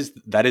 but that is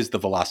the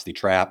velocity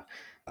trap.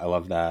 I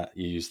love that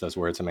you use those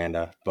words,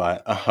 Amanda.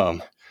 But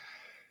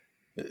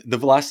the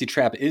velocity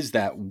trap is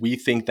that we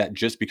think that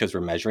just because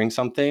we're measuring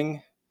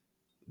something,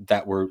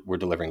 that we're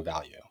delivering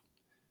value.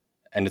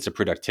 And it's a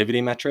productivity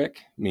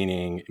metric,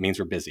 meaning it means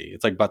we're busy.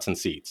 It's like butts and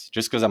seats.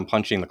 Just because I'm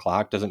punching the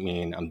clock doesn't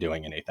mean I'm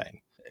doing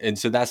anything. And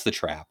so that's the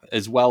trap,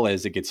 as well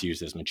as it gets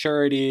used as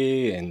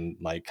maturity and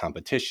like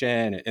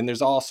competition. And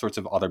there's all sorts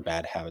of other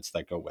bad habits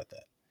that go with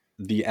it.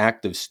 The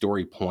act of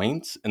story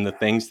points and the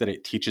things that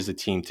it teaches a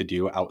team to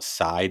do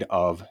outside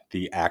of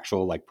the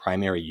actual like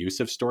primary use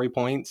of story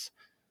points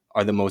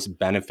are the most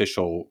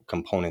beneficial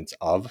components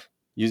of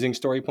using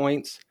story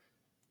points.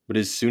 But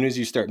as soon as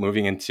you start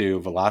moving into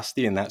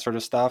velocity and that sort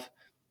of stuff,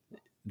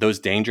 those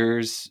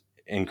dangers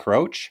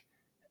encroach,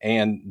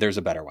 and there's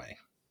a better way.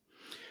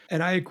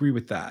 And I agree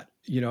with that.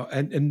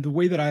 And the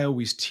way that I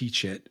always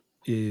teach it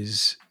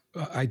is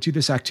I do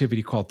this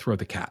activity called Throw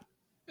the Cat,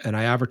 and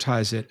I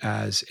advertise it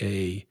as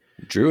a...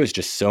 Drew is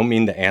just so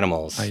mean to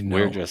animals. I know.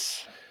 We're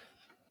just...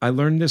 I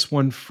learned this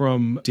one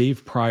from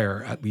Dave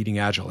Pryor at Leading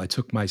Agile. I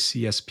took my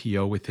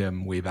CSPO with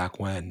him way back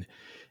when,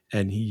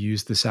 and he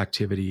used this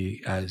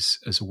activity as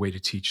a way to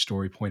teach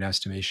story point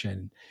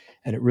estimation,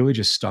 and it really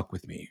just stuck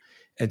with me.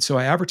 And so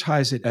I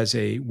advertise it as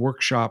a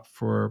workshop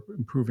for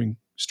improving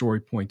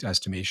story point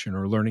estimation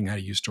or learning how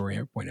to use story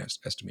point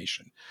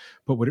estimation.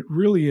 But what it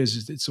really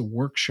is it's a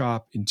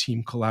workshop in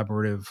team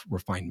collaborative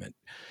refinement.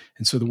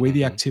 And so the way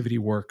the activity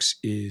works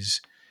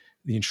is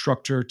the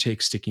instructor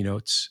takes sticky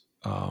notes.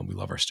 We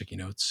love our sticky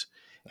notes.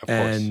 Of course.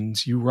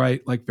 And you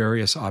write like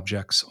various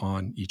objects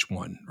on each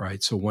one,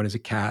 right? So one is a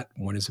cat,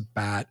 one is a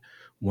bat,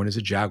 one is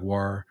a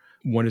jaguar,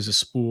 one is a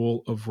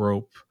spool of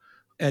rope.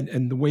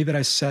 And the way that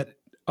I set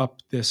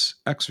up this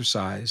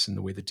exercise and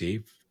the way that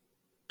Dave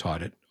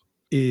taught it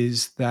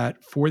is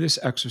that for this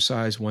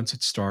exercise, once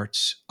it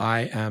starts,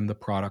 I am the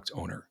product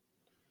owner.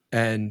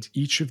 And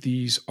each of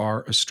these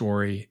are a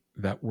story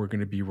that we're going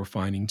to be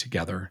refining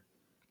together.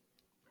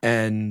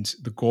 And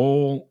the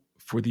goal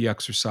for the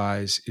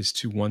exercise is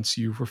to, once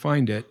you've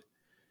refined it,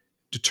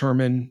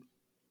 determine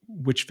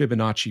which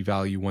Fibonacci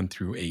value 1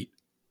 through 8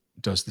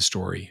 does the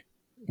story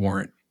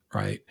warrant,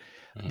 right?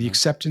 The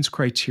acceptance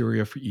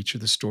criteria for each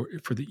of the story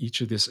each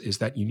of this is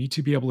that you need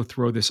to be able to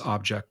throw this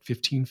object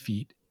 15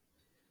 feet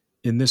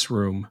in this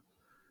room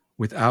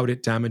without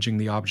it damaging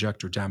the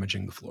object or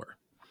damaging the floor.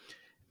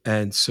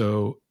 And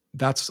so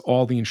that's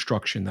all the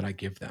instruction that I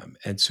give them.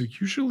 And so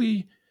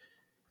usually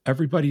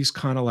everybody's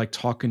kind of like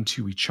talking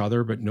to each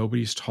other, but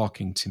nobody's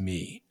talking to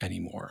me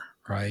anymore,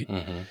 right?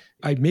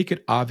 I make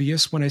it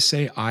obvious when I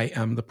say I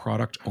am the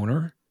product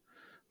owner,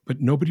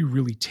 but nobody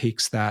really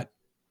takes that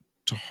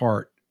to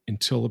heart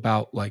until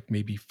about like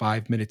maybe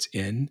 5 minutes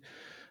in,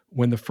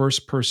 when the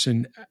first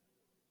person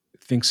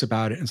thinks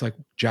about it and it's like,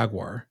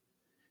 Jaguar,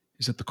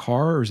 is it the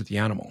car or is it the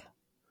animal?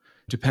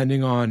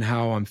 Depending on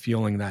how I'm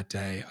feeling that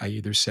day, I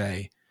either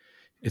say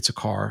it's a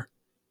car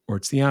or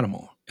it's the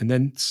animal. And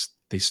then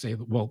they say,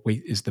 well,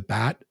 wait, is the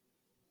bat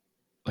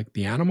like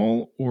the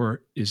animal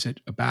or is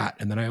it a bat?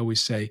 And then I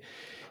always say,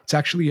 it's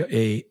actually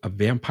a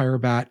vampire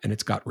bat and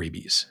it's got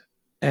rabies.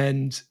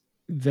 And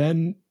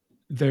then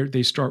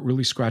they start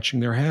really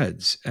scratching their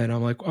heads. And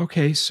I'm like,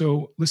 okay,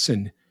 so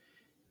listen,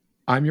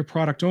 I'm your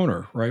product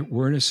owner, right?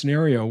 We're in a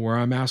scenario where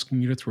I'm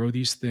asking you to throw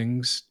these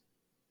things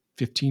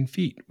 15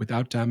 feet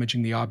without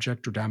damaging the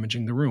object or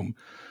damaging the room.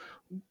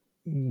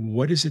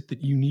 What is it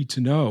that you need to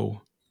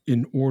know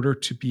in order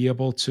to be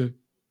able to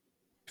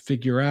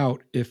figure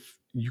out if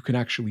you can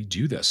actually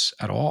do this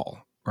at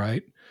all,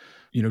 right?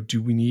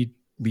 Do we need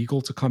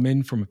legal to come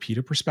in from a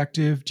PETA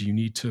perspective? Do you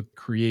need to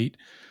create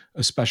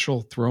a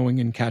special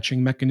throwing and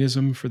catching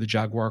mechanism for the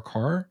Jaguar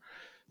car?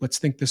 Let's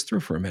think this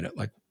through for a minute.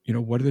 Like,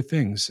 what are the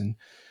things?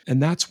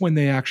 And that's when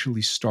they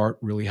actually start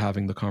really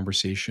having the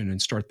conversation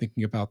and start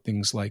thinking about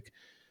things like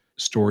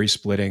story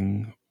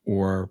splitting,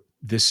 or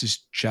this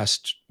is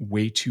just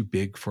way too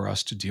big for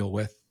us to deal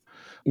with.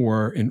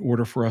 Or in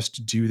order for us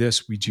to do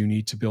this, we do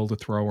need to build a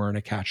thrower and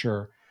a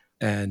catcher.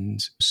 And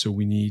so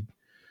we need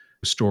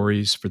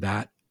stories for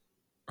that,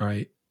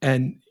 right?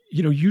 And,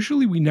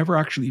 usually we never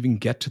actually even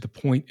get to the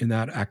point in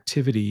that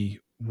activity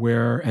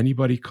where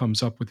anybody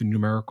comes up with a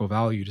numerical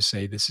value to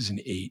say this is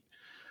an 8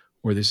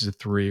 or this is a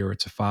 3 or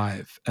it's a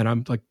 5. And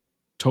I'm like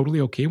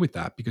totally okay with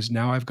that, because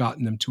now I've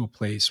gotten them to a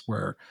place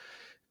where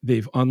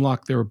they've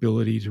unlocked their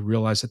ability to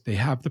realize that they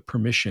have the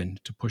permission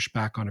to push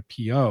back on a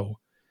PO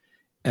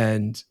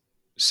and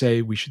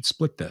say, we should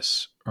split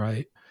this,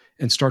 right?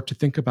 And start to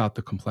think about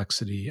the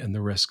complexity and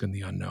the risk and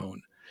the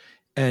unknown.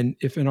 And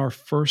if in our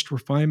first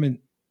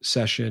refinement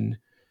session,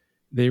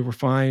 they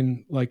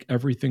refine like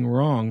everything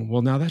wrong,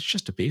 well, now that's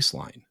just a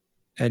baseline.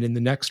 And in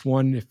the next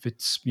one, if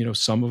it's,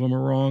 some of them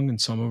are wrong and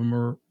some of them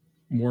are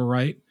more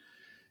right,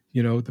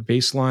 the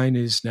baseline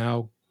is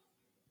now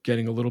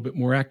getting a little bit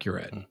more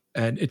accurate.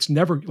 And it's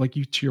never, like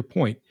to your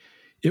point,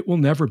 it will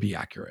never be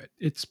accurate.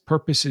 Its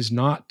purpose is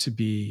not to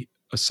be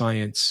a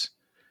science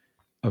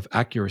of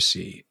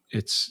accuracy.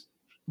 It's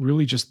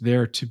really just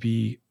there to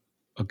be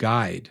a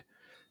guide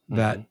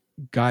that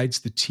guides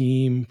the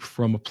team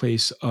from a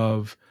place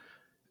of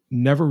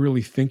never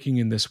really thinking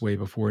in this way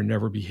before,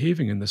 never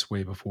behaving in this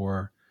way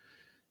before,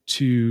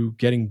 to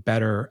getting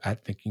better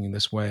at thinking in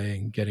this way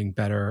and getting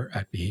better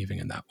at behaving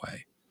in that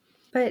way.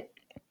 But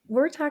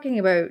we're talking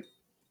about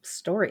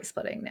story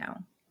splitting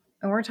now.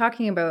 And we're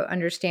talking about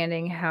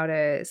understanding how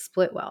to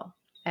split well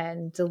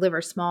and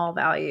deliver small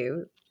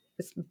value,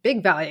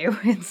 big value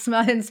in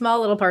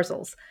small little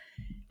parcels.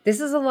 This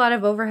is a lot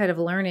of overhead of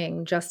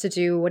learning just to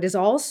do what is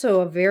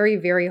also a very,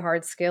 very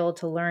hard skill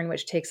to learn,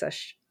 which takes a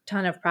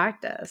ton of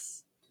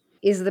practice.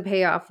 Is the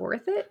payoff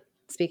worth it?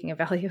 Speaking of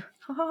value.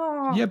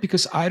 Yeah,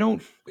 because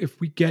if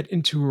we get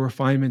into a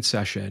refinement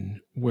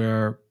session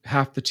where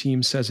half the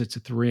team says it's a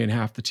 3 and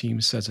half the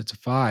team says it's a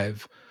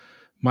 5,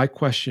 my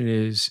question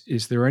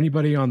is there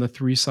anybody on the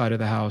 3 side of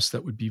the house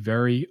that would be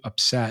very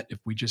upset if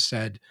we just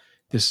said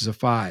this is a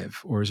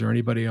 5? Or is there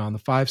anybody on the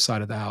 5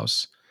 side of the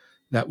house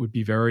that would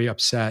be very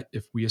upset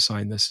if we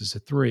assign this as a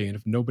 3? And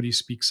if nobody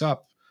speaks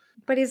up.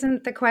 But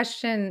isn't the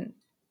question,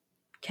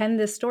 can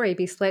this story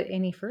be split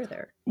any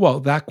further?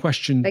 Well, that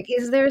question, Like,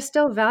 is there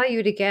still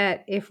value to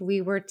get if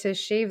we were to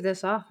shave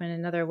this off in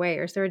another way?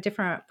 Or is there a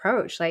different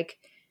approach? Like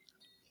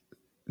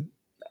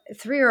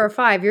 3 or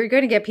 5, you're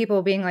going to get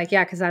people being like,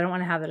 yeah, because I don't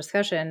want to have the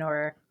discussion,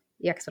 or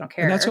yeah, because I don't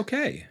care. and that's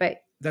okay.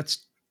 But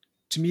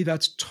To me,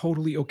 that's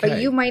totally okay.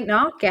 But you might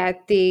not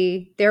get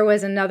there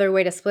was another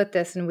way to split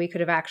this and we could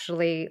have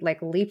actually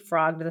like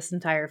leapfrogged this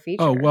entire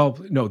feature. Oh, well,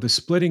 no, the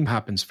splitting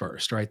happens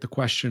first, right? The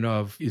question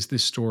of, is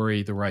this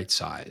story the right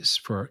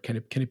size can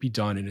it be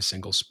done in a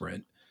single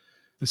sprint?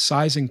 The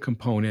sizing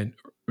component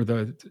or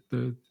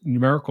the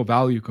numerical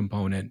value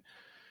component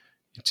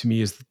to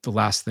me is the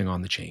last thing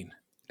on the chain.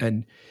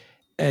 And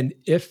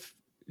if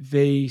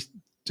they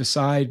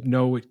decide,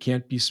 no, it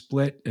can't be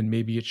split, and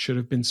maybe it should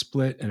have been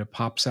split, and it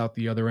pops out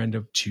the other end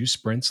of 2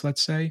 sprints,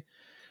 let's say,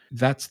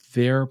 that's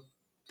their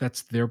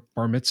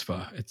bar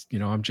mitzvah. It's,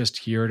 I'm just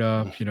here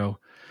to,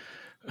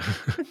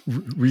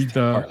 read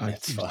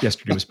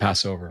yesterday was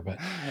Passover, but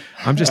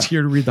I'm just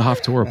here to read the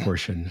Haftorah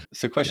portion.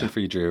 So question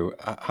for you, Drew,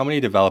 how many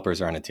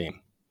developers are on a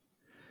team?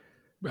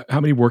 How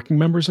many working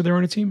members are there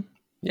on a team?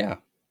 Yeah.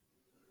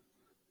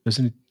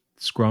 Doesn't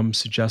Scrum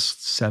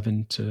suggest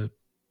 7 to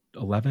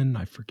 11?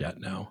 I forget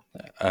now.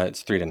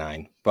 It's 3 to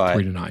 9, but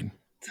 3 to 9.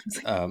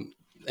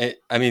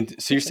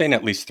 So you're saying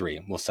at least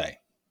 3, we'll say,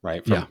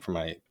 right? For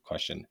my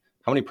question,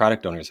 how many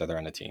product owners are there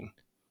on a team?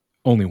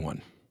 Only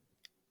 1.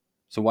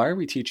 So why are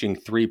we teaching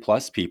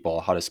 3+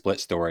 people how to split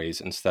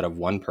stories instead of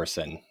 1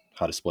 person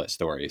how to split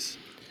stories?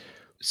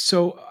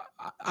 So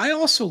I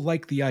also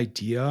like the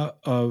idea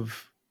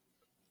of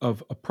a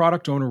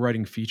product owner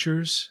writing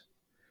features,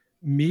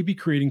 maybe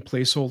creating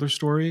placeholder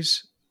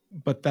stories,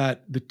 but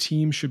that the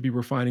team should be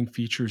refining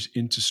features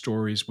into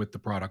stories with the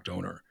product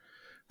owner.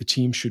 The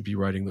team should be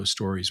writing those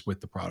stories with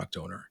the product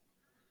owner.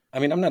 I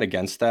mean, I'm not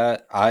against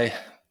that. I've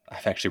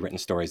actually written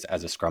stories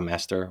as a Scrum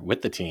Master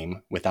with the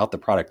team without the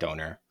product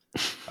owner.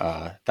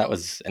 That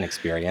was an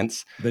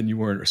experience. Then you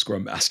weren't a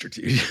Scrum Master,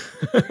 dude.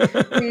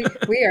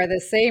 we are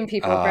the same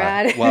people,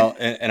 Brad. Well,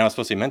 and I was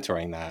supposed to be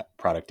mentoring that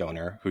product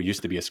owner who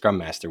used to be a Scrum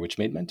Master, which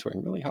made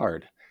mentoring really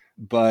hard.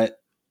 But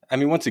I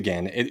mean, once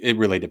again, it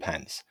really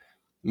depends.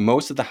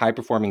 Most of the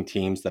high-performing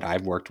teams that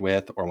I've worked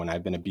with, or when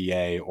I've been a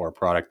BA or a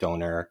product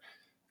owner,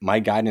 my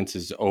guidance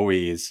is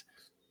always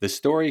the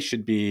story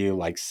should be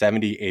like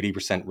 70,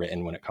 80%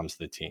 written when it comes to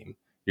the team.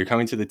 You're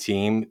coming to the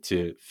team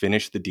to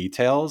finish the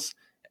details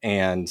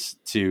and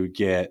to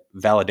get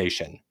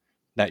validation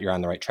that you're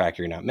on the right track,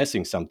 you're not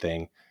missing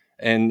something.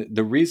 And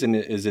the reason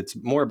is it's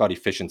more about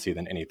efficiency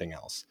than anything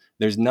else.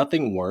 There's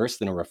nothing worse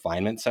than a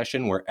refinement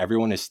session where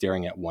everyone is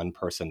staring at one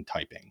person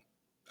typing.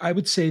 I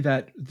would say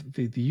that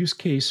the use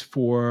case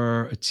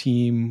for a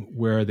team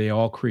where they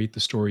all create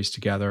the stories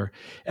together,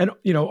 and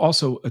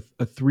also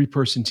a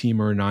 3-person team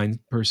or a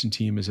 9-person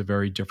team is a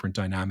very different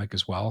dynamic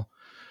as well.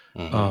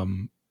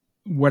 Mm-hmm.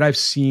 What I've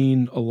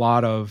seen a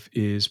lot of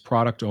is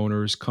product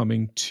owners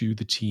coming to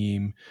the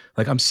team.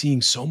 Like I'm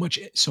seeing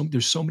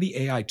there's so many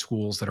AI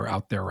tools that are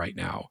out there right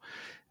now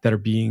that are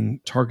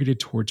being targeted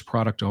towards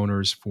product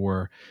owners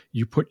for,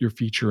 you put your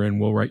feature in,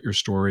 we'll write your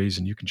stories,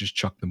 and you can just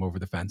chuck them over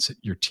the fence at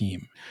your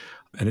team.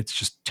 And it's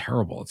just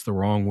terrible. It's the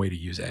wrong way to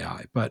use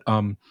AI. But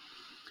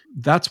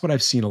that's what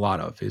I've seen a lot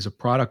of, is a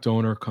product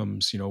owner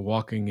comes,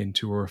 walking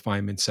into a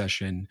refinement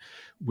session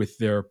with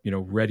their,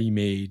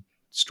 ready-made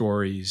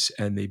stories,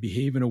 and they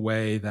behave in a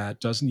way that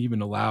doesn't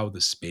even allow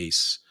the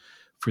space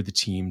for the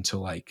team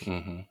to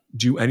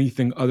do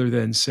anything other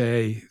than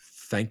say,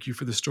 thank you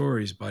for the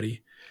stories,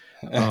 buddy.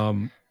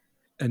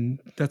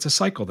 And that's a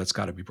cycle that's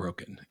got to be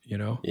broken,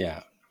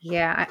 Yeah.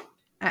 Yeah.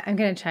 I'm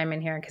going to chime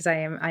in here because I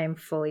am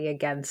fully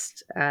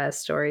against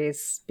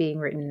stories being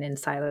written in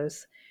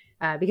silos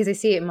because I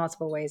see it in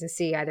multiple ways. I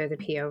see either the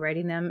PO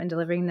writing them and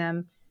delivering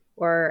them,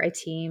 or a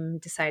team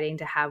deciding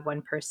to have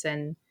one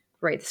person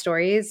write the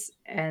stories,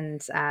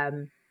 and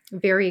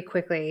very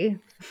quickly,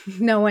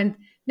 no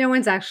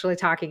one's actually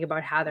talking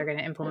about how they're going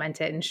to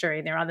implement it,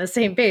 ensuring they're on the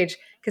same page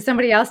because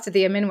somebody else did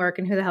the admin work,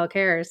 and who the hell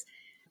cares?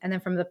 And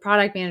then from the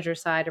product manager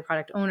side or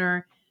product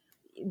owner,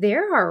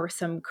 there are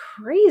some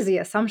crazy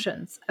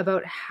assumptions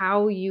about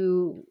how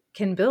you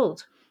can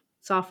build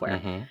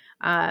software.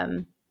 Mm-hmm.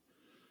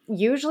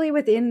 Usually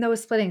within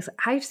those splittings,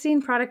 I've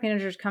seen product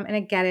managers come, and I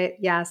get it.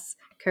 Yes,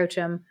 coach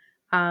them.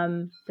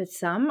 But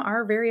some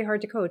are very hard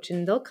to coach,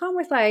 and they'll come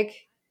with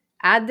like,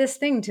 add this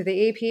thing to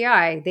the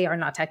API. They are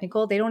not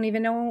technical. They don't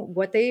even know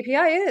what the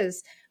API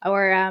is.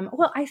 Or,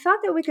 well, I thought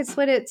that we could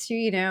split it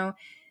to,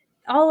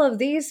 all of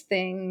these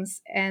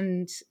things.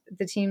 And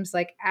the team's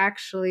like,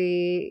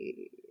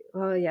 actually,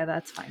 well, yeah,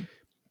 that's fine.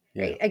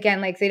 Yeah. Right?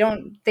 Again, like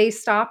they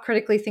stop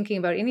critically thinking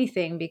about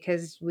anything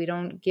because we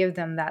don't give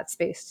them that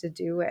space to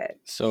do it.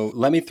 So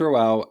let me throw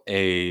out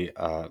a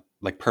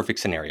perfect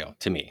scenario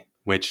to me,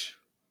 which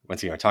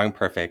once again, talking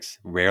perfects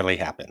rarely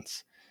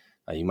happens.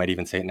 You might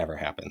even say it never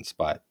happens,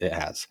 but it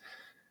has.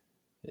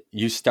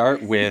 You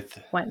start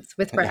with once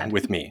with Brad,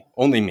 with me,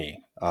 only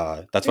me.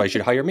 That's why you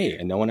should hire me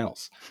and no one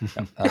else.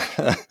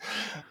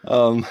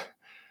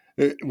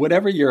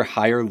 Whatever your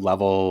higher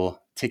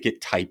level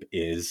ticket type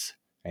is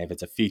And if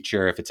it's a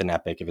feature, if it's an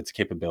epic, if it's a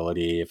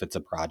capability, if it's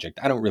a project,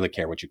 I don't really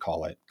care what you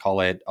call it.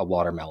 Call it a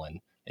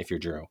watermelon if you're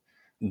Drew.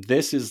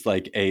 This is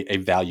like a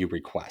value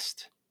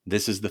request.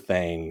 This is the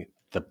thing,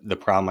 the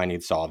problem I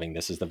need solving.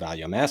 This is the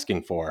value I'm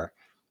asking for.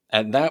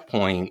 At that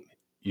point,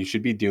 you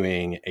should be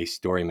doing a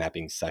story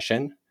mapping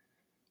session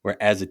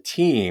where as a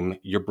team,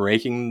 you're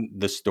breaking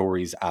the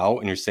stories out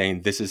and you're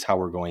saying, this is how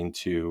we're going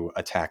to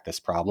attack this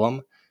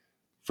problem.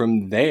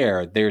 From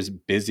there, there's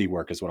busy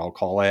work is what I'll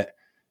call it.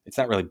 It's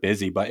not really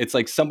busy, but it's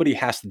like somebody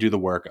has to do the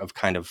work of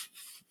kind of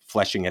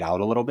fleshing it out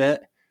a little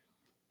bit.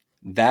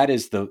 That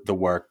is the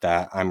work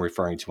that I'm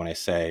referring to when I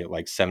say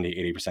like 70,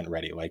 80%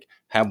 ready. Like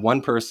have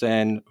one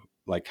person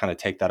like kind of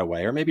take that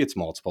away, or maybe it's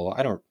multiple.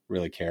 I don't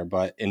really care.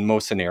 But in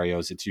most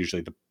scenarios, it's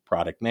usually the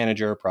product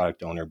manager,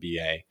 product owner,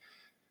 BA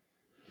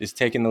is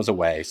taking those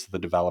away so the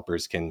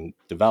developers can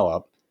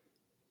develop.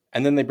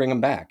 And then they bring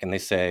them back and they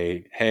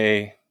say,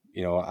 hey,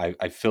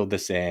 I filled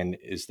this in.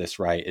 Is this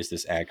right? Is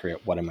this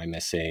accurate? What am I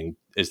missing?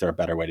 Is there a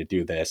better way to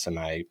do this?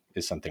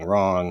 Is something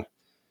wrong?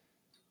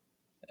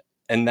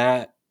 And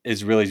that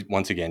is really,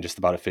 once again, just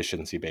about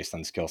efficiency based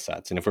on skill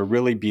sets. And if we're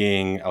really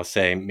being, I'll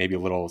say maybe a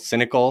little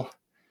cynical,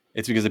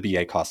 it's because a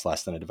BA costs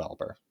less than a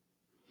developer.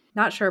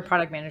 Not sure a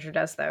product manager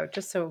does though,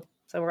 just so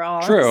we're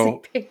all True, on the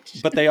same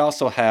page. But they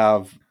also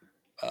have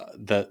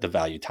the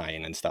value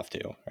tie-in and stuff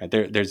too, right?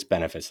 There's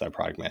benefits that a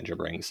product manager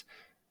brings.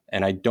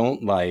 And I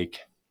don't like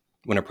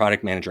when a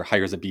product manager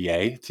hires a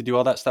BA to do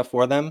all that stuff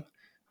for them,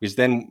 because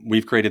then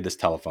we've created this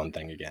telephone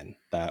thing again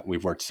that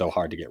we've worked so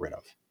hard to get rid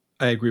of.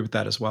 I agree with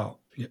that as well.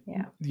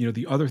 Yeah.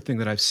 The other thing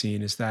that I've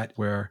seen is that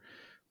where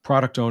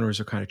product owners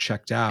are kind of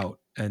checked out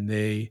and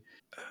they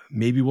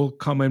maybe will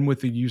come in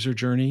with a user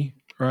journey,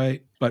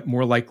 right? But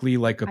more likely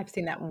like I've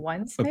seen that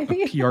once, a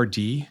maybe.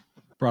 PRD,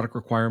 product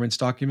requirements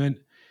document,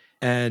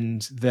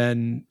 and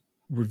then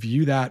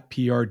review that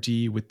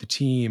PRD with the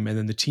team. And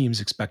then the team's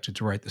expected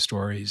to write the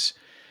stories.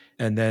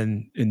 And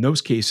then in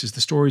those cases,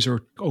 the stories are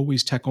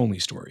always tech-only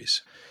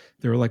stories.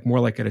 They're like more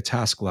like at a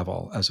task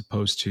level as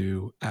opposed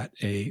to at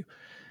a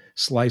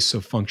slice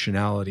of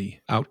functionality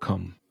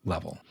outcome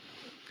level.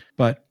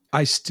 But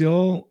I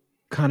still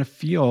kind of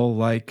feel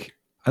like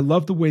I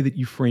love the way that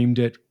you framed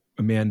it,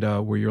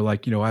 Amanda, where you're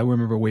like, I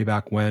remember way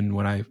back when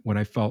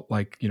I felt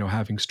like,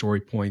 having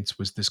story points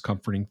was this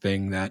comforting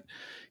thing that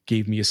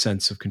gave me a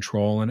sense of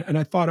control. And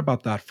I thought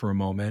about that for a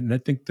moment. And I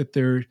think that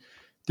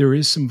there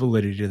is some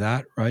validity to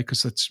that, right?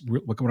 Because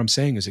what I'm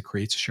saying is it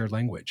creates a shared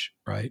language,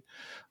 right?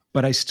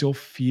 But I still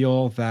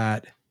feel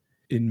that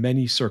in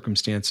many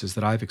circumstances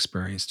that I've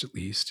experienced, at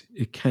least,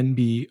 it can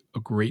be a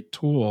great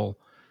tool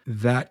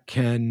that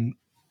can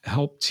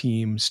help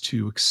teams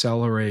to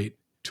accelerate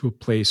to a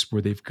place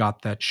where they've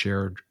got that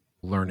shared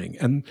learning.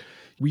 And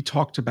we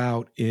talked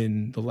about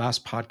in the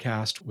last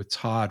podcast with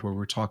Todd, where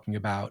we're talking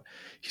about,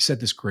 he said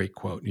this great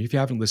quote. And if you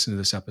haven't listened to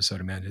this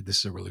episode, Amanda, this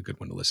is a really good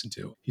one to listen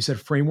to. He said,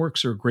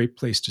 frameworks are a great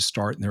place to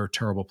start and they're a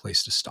terrible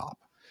place to stop.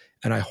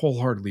 And I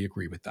wholeheartedly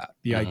agree with that.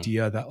 The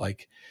idea that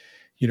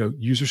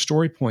user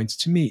story points,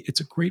 to me, it's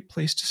a great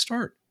place to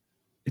start.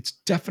 It's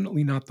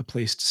definitely not the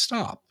place to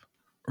stop,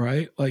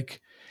 right?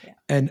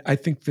 And I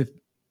think that,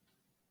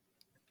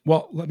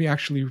 well, let me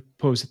actually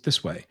pose it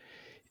this way.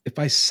 If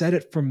I set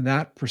it from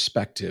that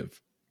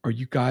perspective, are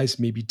you guys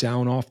maybe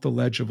down off the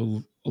ledge of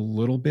a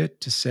little bit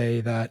to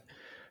say that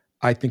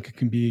I think it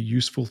can be a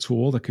useful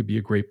tool that could be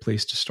a great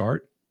place to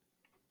start?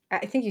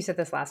 I think you said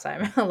this last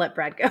time. I'll let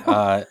Brad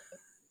go.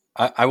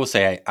 I will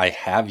say I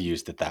have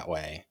used it that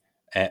way.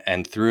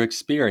 And through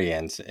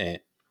experience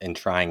in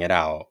trying it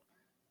out,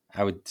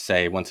 I would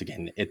say, once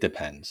again, it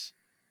depends.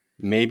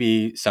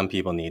 Maybe some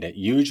people need it.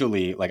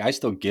 Usually, like I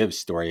still give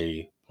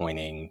story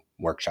pointing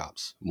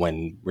workshops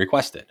when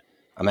requested.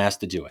 I'm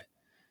asked to do it.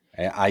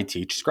 I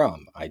teach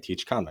Scrum. I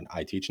teach Kanban.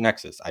 I teach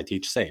Nexus. I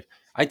teach Safe.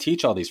 I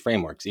teach all these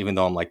frameworks, even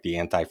though I'm like the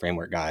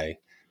anti-framework guy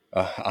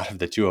out of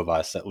the two of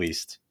us, at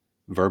least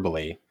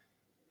verbally.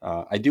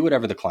 I do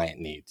whatever the client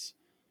needs.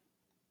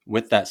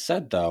 With that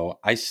said, though,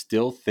 I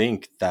still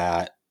think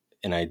that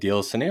in an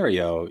ideal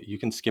scenario, you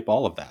can skip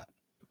all of that.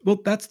 Well,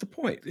 that's the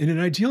point. In an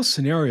ideal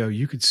scenario,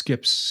 you could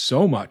skip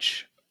so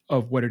much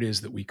of what it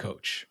is that we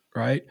coach,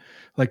 right?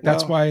 Like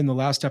that's why in the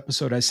last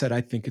episode, I said,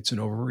 I think it's an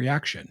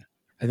overreaction.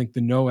 I think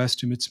the no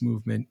estimates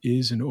movement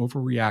is an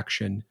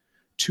overreaction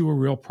to a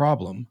real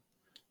problem,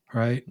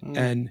 right?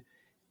 And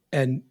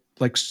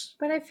like,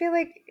 but I feel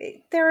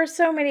like there are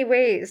so many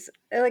ways,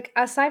 like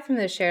aside from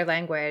the shared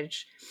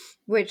language,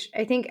 which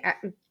I think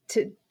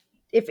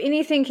if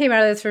anything came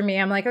out of this for me,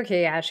 I'm like,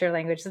 okay, yeah, shared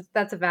language,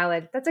 that's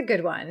a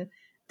good one.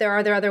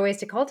 Are there other ways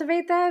to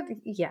cultivate that?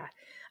 Yeah.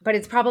 But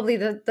it's probably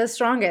the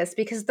strongest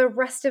because the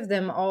rest of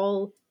them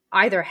all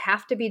either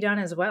have to be done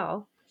as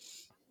well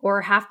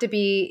or have to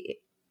be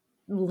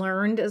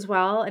learned as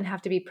well and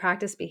have to be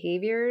practice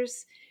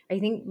behaviors. I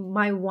think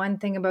my one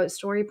thing about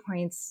story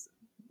points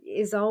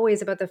is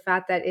always about the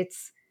fact that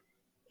it's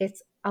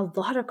a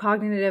lot of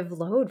cognitive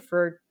load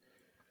for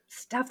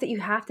stuff that you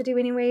have to do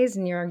anyways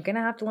and you're going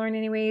to have to learn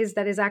anyways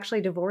that is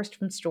actually divorced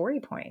from story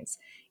points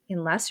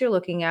unless you're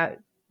looking at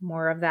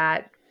more of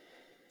that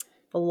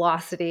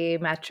velocity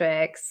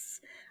metrics,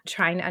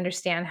 trying to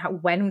understand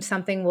when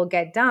something will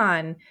get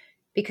done,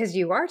 because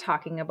you are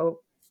talking about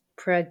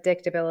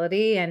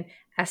predictability and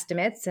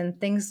estimates and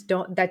things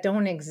that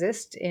don't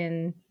exist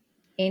in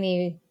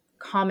any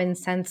common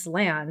sense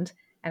land.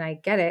 And I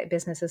get it,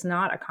 business is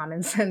not a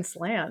common sense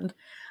land,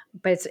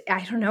 but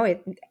I don't know.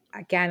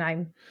 Again,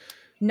 I'm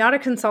not a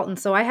consultant,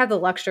 so I have the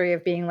luxury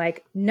of being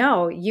like,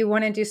 no, you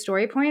want to do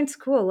story points?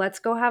 Cool. Let's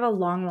go have a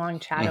long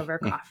chat over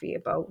coffee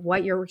about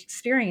what you're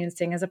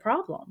experiencing as a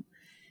problem.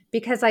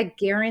 Because I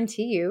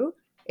guarantee you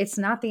it's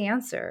not the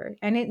answer.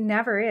 And it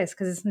never is,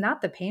 because it's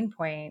not the pain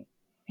point.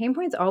 Pain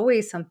point's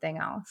always something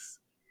else.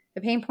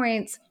 The pain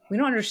points, we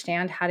don't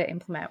understand how to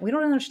implement. We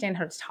don't understand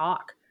how to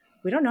talk.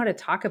 We don't know how to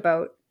talk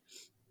about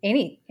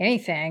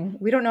anything.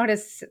 We don't know how to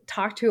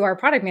talk to our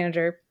product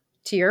manager,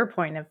 to your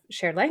point of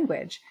shared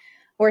language.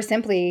 Or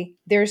simply,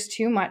 there's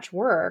too much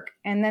work,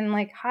 and then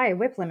like high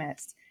WIP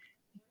limits,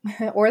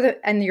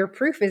 and your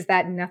proof is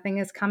that nothing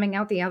is coming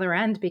out the other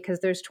end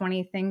because there's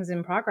 20 things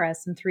in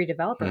progress and 3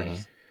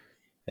 developers.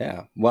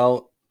 Yeah.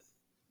 Well,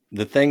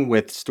 the thing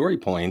with story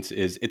points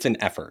is it's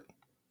an effort.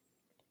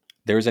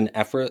 There's an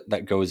effort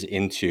that goes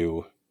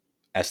into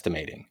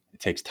estimating.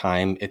 It takes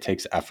time. It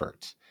takes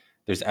effort.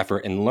 There's effort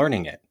in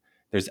learning it.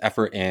 There's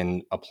effort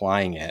in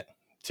applying it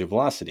to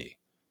velocity.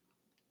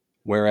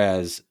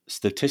 Whereas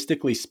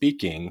statistically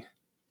speaking,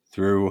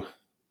 through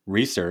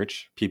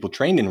research, people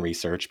trained in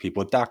research,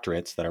 people with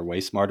doctorates that are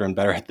way smarter and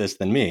better at this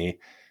than me,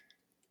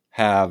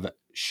 have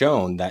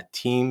shown that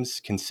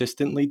teams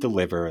consistently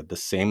deliver the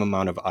same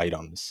amount of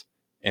items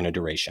in a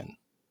duration,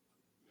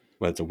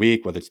 whether it's a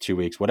week, whether it's 2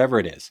 weeks, whatever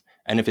it is.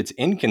 And if it's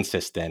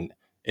inconsistent,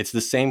 it's the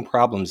same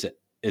problems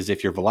as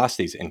if your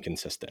velocity is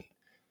inconsistent.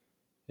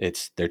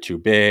 They're too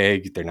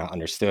big, they're not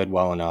understood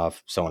well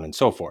enough, so on and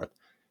so forth.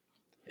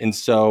 And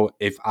so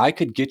if I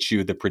could get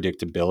you the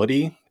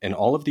predictability and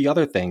all of the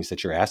other things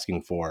that you're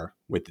asking for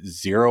with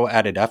zero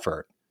added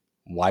effort,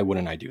 why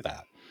wouldn't I do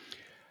that?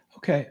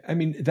 Okay. I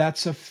mean,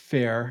 that's a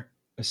fair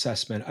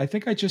assessment. I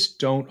think I just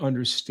don't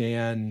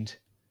understand.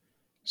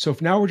 So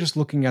if now we're just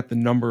looking at the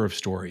number of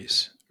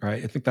stories,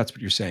 right? I think that's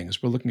what you're saying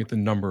is we're looking at the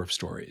number of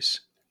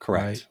stories.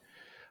 Correct. Right?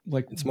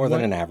 Like it's more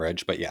than an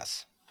average, but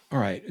yes. All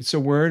right. So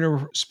we're in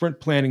a sprint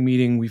planning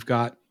meeting. We've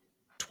got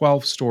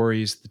 12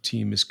 stories the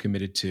team is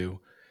committed to.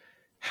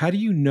 How do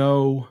you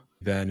know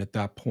then at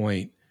that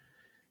point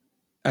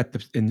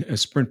in a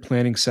sprint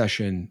planning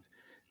session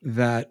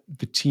that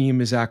the team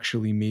is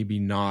actually maybe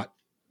not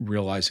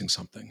realizing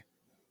something?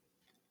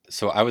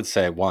 So I would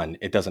say, one,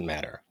 it doesn't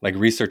matter. Like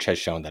research has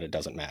shown that it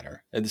doesn't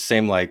matter. It's the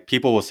same, like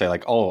people will say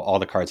like, oh, all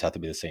the cards have to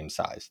be the same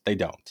size. They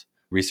don't.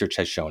 Research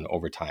has shown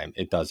over time,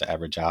 it does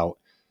average out.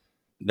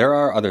 There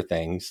are other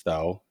things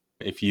though.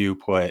 If you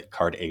put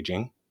card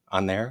aging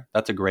on there,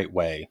 that's a great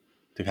way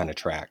to kind of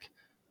track.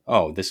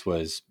 Oh, this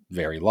was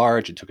very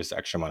large. It took us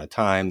extra amount of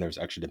time. There's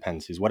extra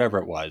dependencies, whatever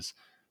it was.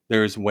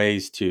 There's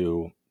ways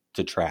to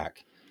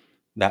track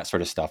that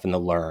sort of stuff and to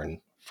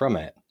learn from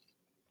it.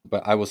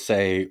 But I will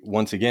say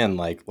once again,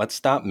 like, let's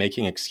stop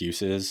making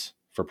excuses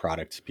for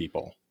product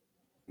people.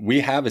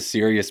 We have a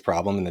serious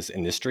problem in this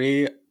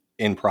industry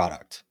in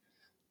product.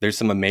 There's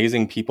some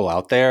amazing people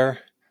out there.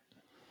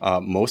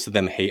 Most of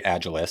them hate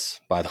Agilists,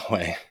 by the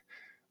way.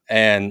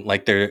 And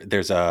like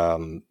there's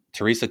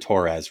Teresa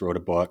Torres wrote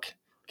a book,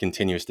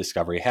 Continuous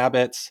Discovery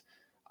Habits.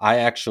 I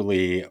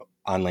actually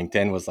on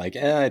LinkedIn was like,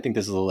 I think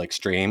this is a little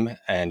extreme.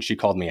 And she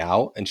called me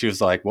out and she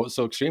was like, what was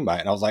so extreme by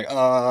it? And I was like,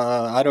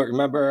 I don't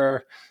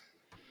remember.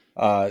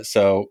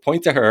 So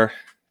point to her.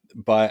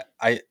 But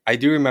I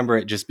do remember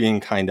it just being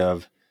kind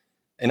of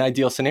an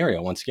ideal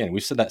scenario. Once again,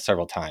 we've said that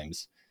several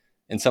times.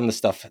 And some of the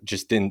stuff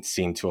just didn't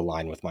seem to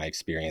align with my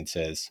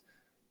experiences.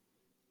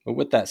 But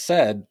with that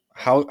said,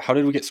 how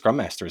did we get Scrum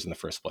Masters in the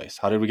first place?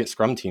 How did we get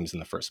Scrum teams in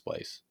the first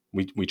place?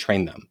 We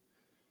train them.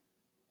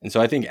 And so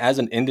I think as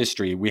an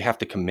industry, we have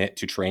to commit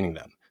to training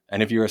them.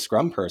 And if you're a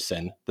Scrum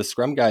person, the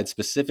Scrum Guide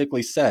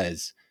specifically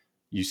says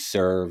you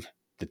serve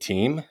the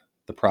team,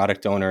 the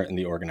product owner, and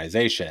the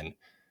organization.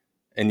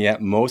 And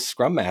yet most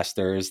Scrum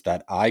Masters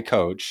that I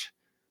coach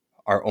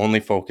are only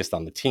focused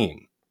on the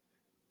team.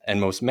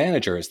 And most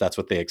managers, that's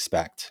what they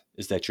expect,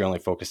 is that you're only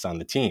focused on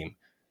the team.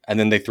 And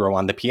then they throw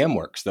on the PM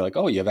work. So they're like,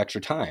 oh, you have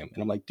extra time.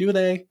 And I'm like, do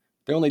they?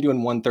 They're only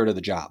doing 1/3 of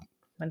the job.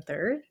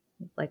 1/3?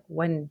 Like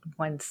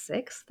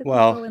 1/6?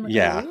 Well,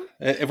 yeah.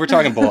 If we're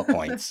talking bullet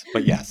points,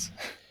 but yes.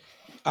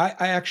 I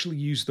actually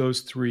use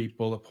those 3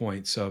 bullet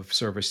points of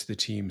service to the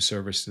team,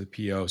 service to the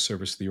PO,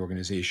 service to the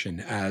organization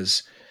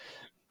as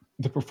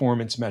the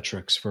performance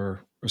metrics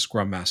for a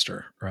Scrum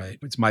Master, right?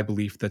 It's my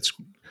belief that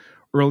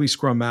early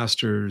Scrum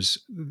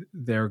Masters,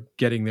 they're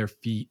getting their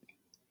feet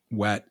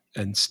wet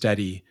and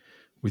steady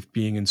with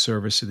being in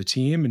service to the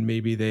team. And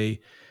maybe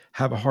they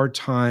have a hard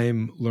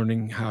time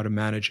learning how to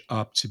manage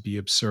up to be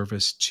of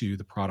service to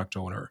the product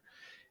owner.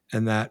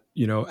 And that,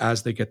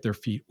 as they get their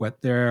feet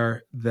wet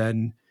there,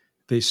 then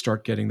they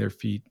start getting their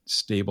feet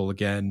stable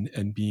again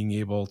and being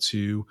able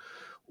to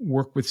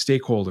work with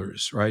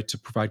stakeholders, right? To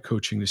provide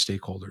coaching to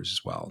stakeholders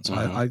as well. And so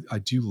I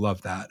do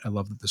love that. I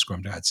love that the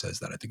Scrum Guide says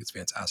that. I think it's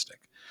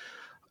fantastic.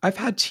 I've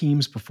had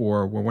teams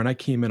before where when I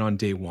came in on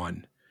day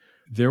one,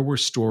 there were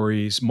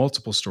stories,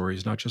 multiple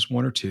stories, not just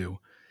one or two,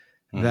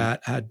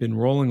 that had been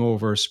rolling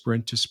over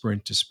sprint to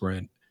sprint to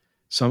sprint,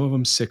 some of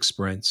them 6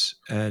 sprints.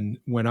 And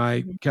when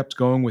I kept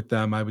going with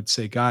them, I would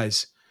say,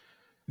 guys,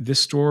 this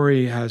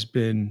story has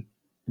been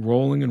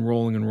rolling and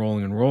rolling and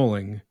rolling and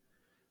rolling.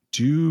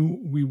 Do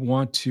we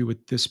want to,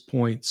 at this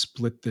point,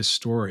 split this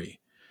story?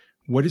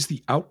 What is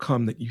the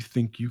outcome that you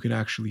think you can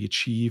actually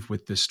achieve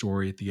with this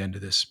story at the end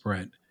of this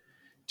sprint?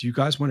 Do you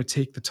guys want to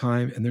take the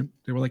time? And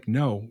they were like,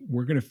 no,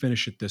 we're going to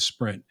finish it this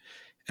sprint.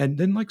 And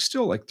then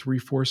still 3,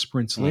 4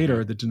 sprints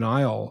later, the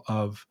denial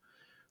of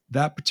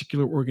that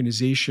particular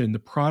organization, the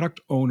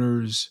product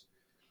owners,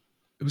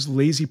 it was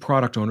lazy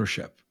product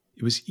ownership.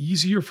 It was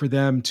easier for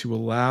them to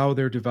allow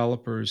their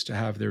developers to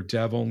have their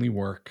dev only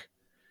work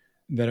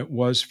than it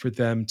was for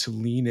them to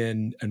lean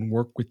in and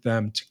work with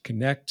them to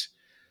connect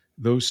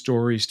those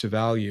stories to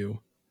value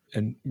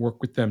and work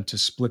with them to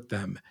split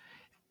them.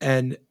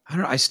 And I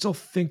don't know, I still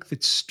think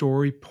that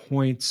story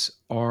points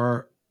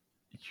are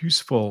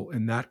useful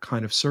in that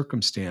kind of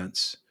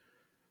circumstance,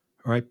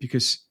 right?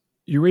 Because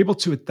you're able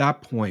to at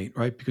that point,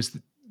 right? Because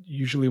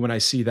usually when I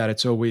see that,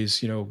 it's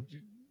always,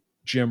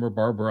 Jim or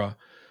Barbara,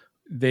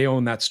 they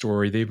own that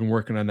story. They've been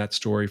working on that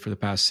story for the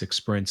past 6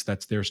 sprints.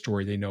 That's their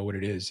story. They know what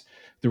it is.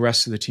 The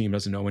rest of the team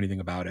doesn't know anything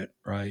about it,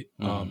 right?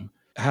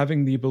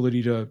 Having the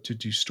ability to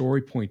do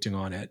story pointing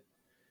on it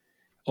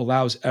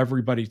allows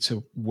everybody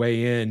to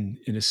weigh in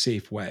a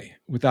safe way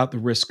without the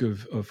risk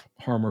of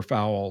harm or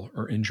foul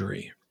or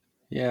injury.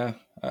 Yeah,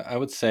 I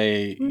would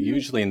say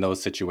usually in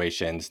those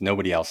situations,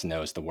 nobody else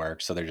knows the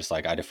work. So they're just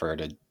like, I defer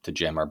to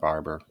Jim or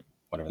Barb or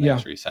whatever the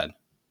answer you said.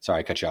 Sorry,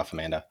 I cut you off,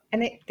 Amanda.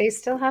 And they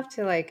still have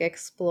to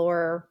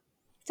explore,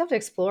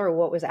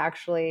 what was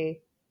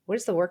actually, what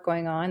is the work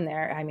going on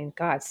there? I mean,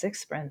 God, 6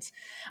 sprints.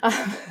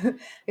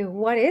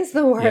 What is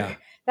the work? Yeah.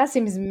 That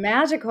seems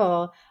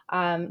magical.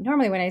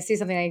 Normally when I see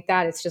something like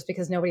that, it's just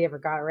because nobody ever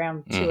got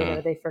around to it,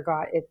 or they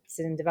forgot it's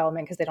in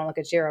development because they don't look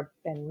at Jira,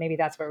 and maybe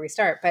that's where we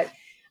start. But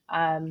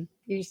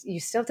you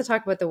still have to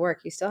talk about the work.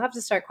 You still have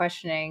to start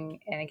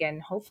questioning, and again,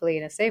 hopefully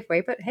in a safe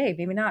way, but hey,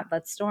 maybe not.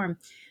 Let's storm.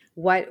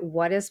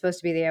 What is supposed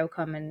to be the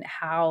outcome, and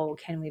how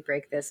can we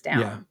break this down?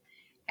 Yeah.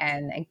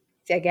 And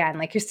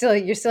again,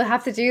 you still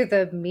have to do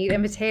the meat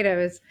and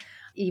potatoes,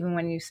 even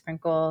when you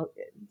sprinkle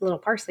a little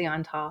parsley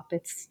on top.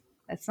 It's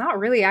not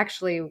really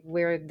actually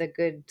where the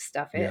good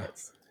stuff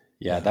is.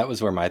 Yeah, that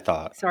was where my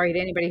thought. Sorry to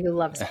anybody who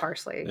loves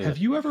parsley. Have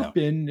you ever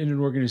been in an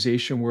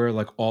organization where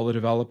all the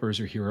developers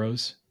are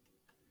heroes?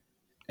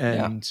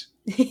 And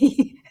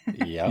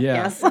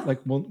Yes.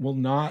 will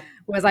not.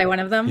 Was I one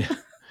of them?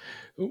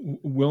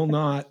 Will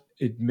not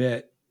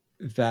admit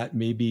that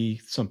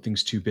maybe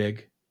something's too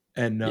big,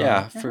 and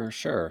for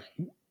sure,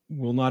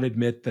 will not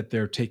admit that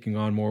they're taking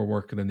on more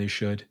work than they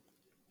should.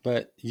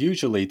 But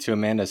usually, to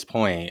Amanda's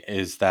point,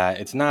 is that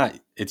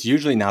it's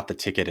usually not the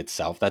ticket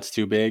itself that's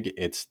too big.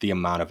 It's the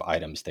amount of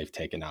items they've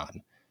taken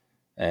on.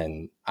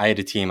 And I had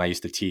a team I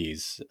used to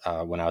tease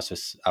when I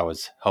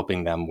was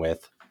helping them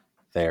with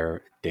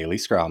their daily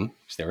scrum,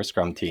 because they're a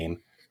scrum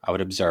team. I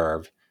would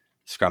observe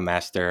Scrum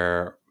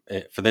Master.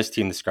 For this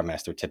team, the Scrum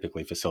Master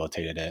typically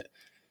facilitated it.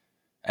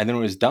 And then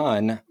when it was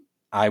done,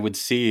 I would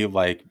see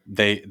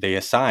they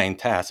assign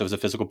tasks. It was a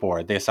physical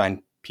board. They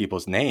assigned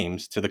people's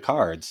names to the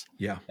cards.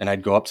 Yeah. And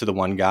I'd go up to the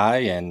one guy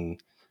and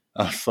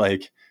I was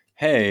like,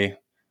 hey,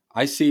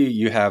 I see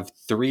you have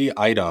 3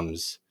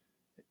 items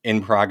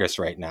in progress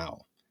right now.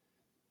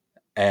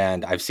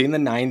 And I've seen the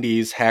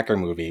 90s hacker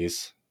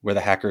movies where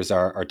the hackers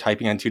are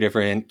typing on 2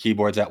 different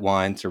keyboards at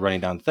once or running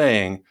down the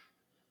thing.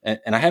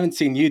 And I haven't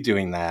seen you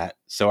doing that.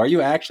 So are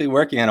you actually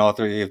working on all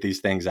 3 of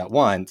these things at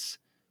once?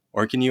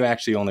 Or can you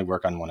actually only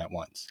work on one at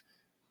once?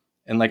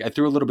 And I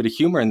threw a little bit of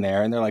humor in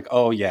there and they're like,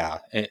 oh yeah.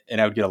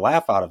 And I would get a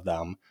laugh out of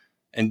them.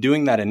 And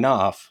doing that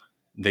enough,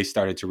 they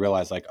started to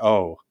realize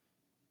oh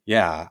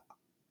yeah,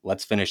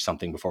 let's finish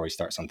something before we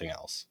start something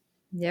else.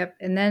 Yep.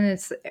 And then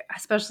it's,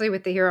 especially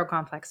with the hero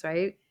complex,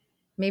 right?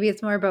 Maybe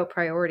it's more about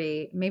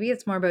priority. Maybe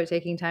it's more about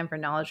taking time for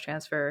knowledge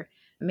transfer.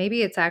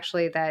 Maybe it's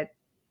actually that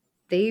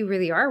they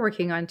really are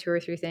working on 2 or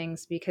 3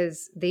 things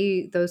because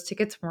those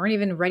tickets weren't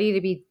even ready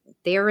to be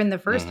there in the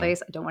first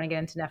place. I don't want to get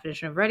into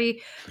definition of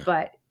ready,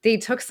 but they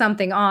took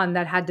something on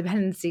that had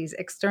dependencies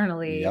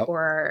externally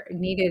or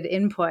needed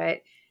input,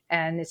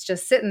 and it's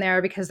just sitting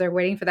there because they're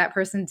waiting for that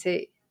person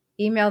to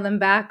email them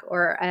back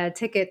or a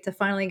ticket to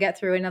finally get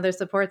through another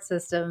support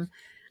system,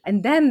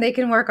 and then they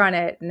can work on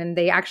it. And then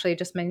they actually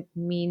just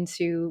mean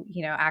to,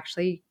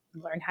 actually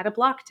learn how to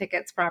block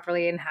tickets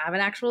properly and have an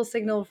actual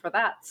signal for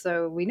that.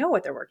 So we know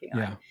what they're working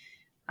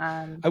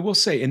on. I will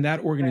say in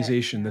that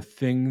organization, the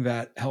thing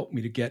that helped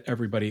me to get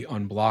everybody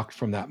unblocked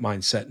from that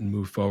mindset and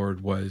move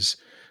forward was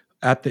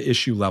at the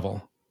issue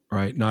level,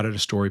 right? Not at a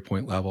story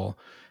point level.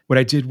 What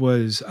I did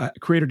was I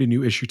created a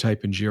new issue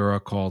type in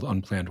Jira called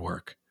unplanned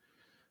work.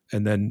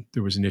 And then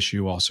there was an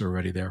issue also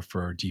already there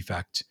for a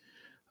defect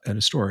and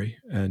a story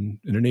and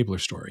an enabler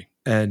story.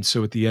 And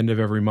so at the end of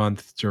every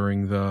month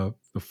during the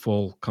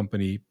full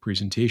company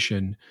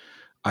presentation,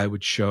 I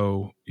would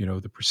show,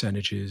 the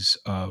percentages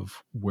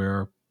of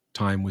where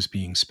time was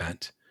being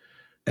spent.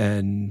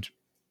 And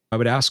I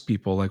would ask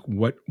people like,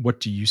 what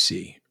do you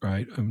see?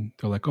 Right.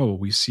 They're like, oh,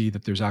 we see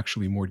that there's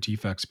actually more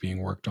defects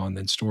being worked on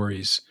than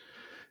stories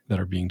that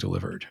are being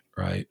delivered.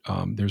 Right.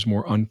 There's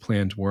more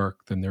unplanned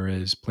work than there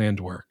is planned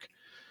work.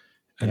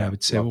 And I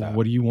would say, love well, that.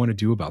 what do you want to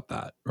do about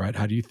that? Right.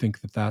 How do you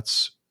think that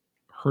that's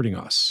hurting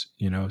us?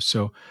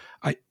 So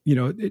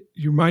you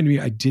remind me,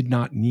 I did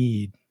not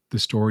need the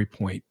story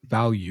point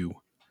value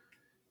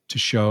to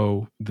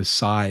show the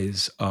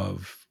size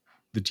of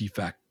the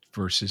defect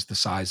versus the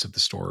size of the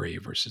story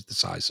versus the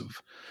size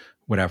of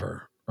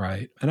whatever,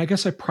 right? And I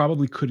guess I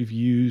probably could have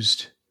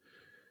used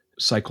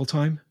cycle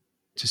time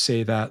to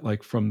say that,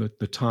 like, from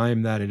the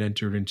time that it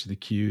entered into the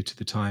queue to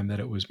the time that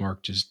it was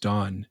marked as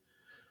done.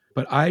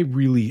 But I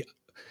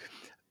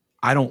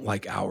don't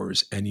like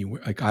hours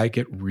anywhere. Like, I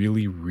get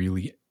really,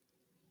 really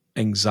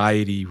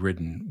anxiety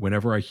ridden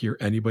whenever I hear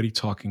anybody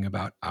talking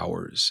about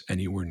hours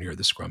anywhere near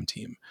the Scrum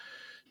team.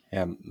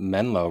 Yeah,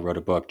 Menlo wrote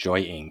a book,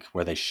 Joy Inc.,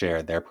 where they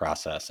shared their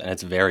process, and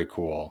it's very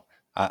cool.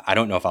 I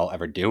don't know if I'll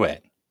ever do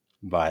it,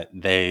 but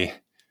they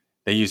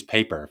use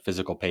paper,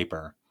 physical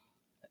paper,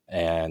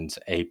 and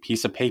a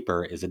piece of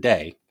paper is a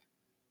day,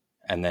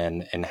 and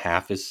then in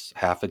half is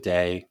half a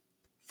day,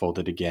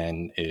 folded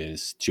again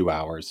is 2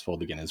 hours,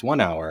 folded again is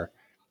 1 hour,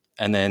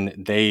 and then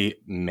they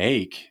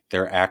make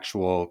their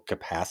actual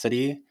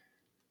capacity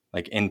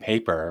like in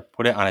paper,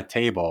 put it on a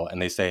table,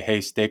 and they say, hey,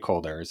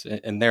 stakeholders,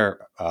 and they're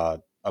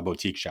a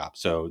boutique shop,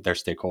 so their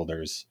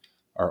stakeholders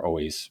are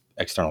always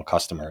external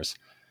customers.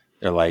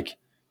 They're like,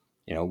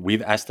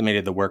 we've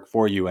estimated the work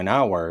for you in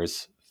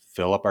hours,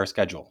 fill up our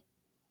schedule.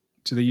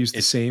 Do they use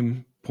the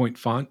same point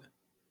font?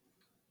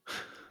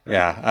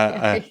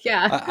 Yeah,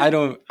 Yeah. I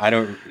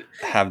don't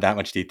have that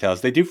much details.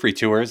 They do free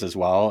tours as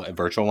well,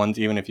 virtual ones,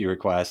 even if you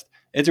request.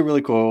 It's a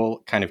really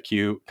cool, kind of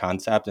cute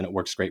concept, and it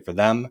works great for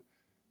them.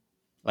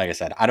 Like I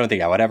said, I don't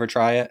think I would ever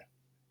try it,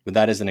 but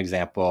that is an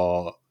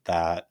example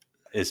that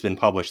has been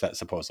published that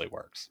supposedly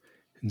works.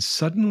 And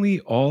suddenly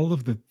all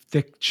of the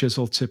thick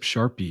chisel tip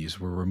Sharpies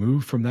were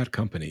removed from that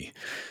company.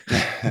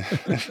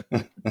 It's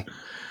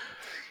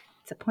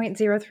a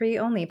 0.03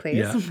 only,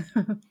 please.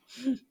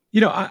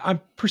 Yeah.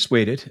 I'm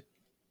persuaded.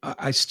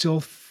 I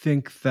still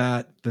think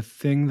that the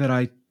thing that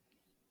I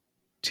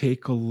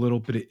take a little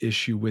bit of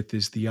issue with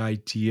is the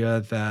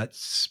idea that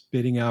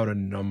spitting out a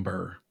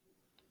number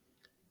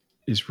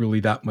is really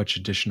that much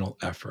additional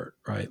effort,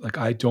 right? Like,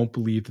 I don't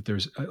believe that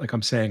there's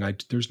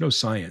no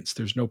science,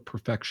 there's no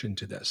perfection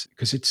to this,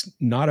 because it's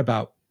not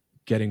about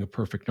getting a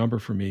perfect number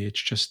for me.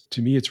 It's just,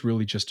 to me, it's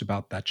really just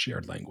about that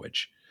shared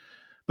language.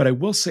 But I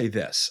will say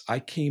this, I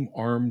came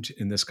armed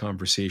in this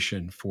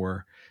conversation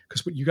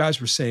because what you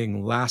guys were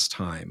saying last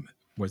time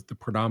was the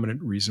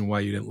predominant reason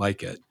why you didn't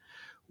like it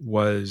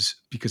was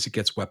because it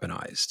gets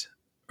weaponized,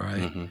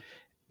 right? Mm-hmm.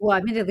 Well,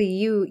 admittedly,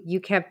 you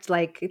kept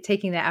like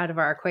taking that out of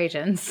our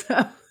equation,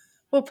 so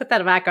we'll put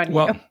that back on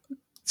you.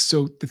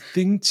 So the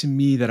thing to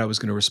me that I was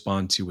going to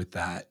respond to with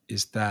that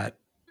is that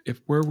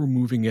if we're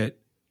removing it,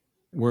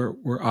 we're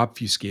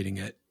obfuscating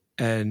it,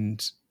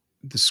 and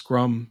the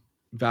Scrum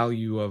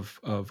value of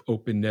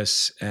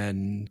openness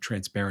and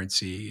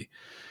transparency,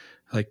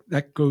 like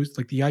that goes,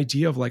 like the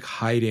idea of like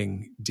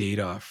hiding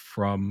data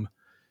from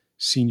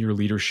senior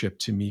leadership,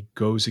 to me,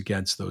 goes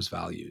against those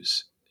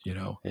values.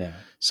 Yeah.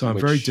 So I'm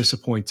very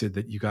disappointed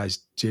that you guys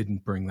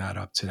didn't bring that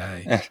up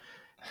today.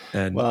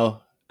 And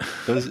well,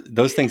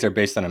 those things are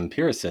based on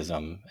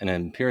empiricism, and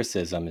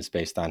empiricism is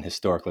based on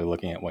historically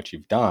looking at what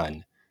you've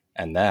done,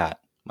 and that,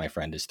 my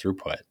friend, is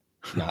throughput,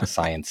 not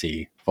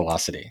science-y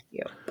velocity.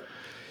 Yep.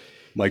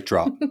 Mic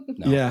drop.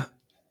 No. Yeah,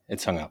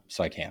 it's hung up,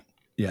 so I can't.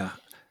 Yeah.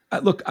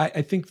 Look,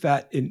 I think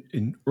that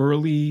in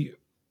early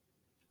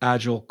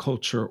Agile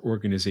culture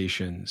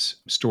organizations,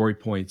 story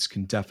points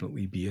can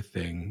definitely be a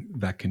thing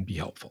that can be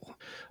helpful.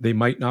 They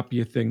might not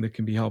be a thing that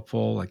can be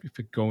helpful. Like, if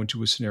it go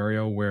into a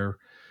scenario where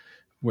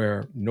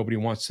nobody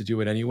wants to do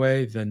it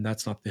anyway, then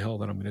that's not the hill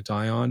that I'm going to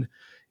die on.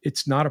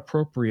 It's not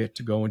appropriate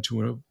to go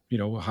into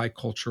a high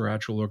culture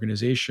Agile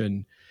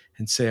organization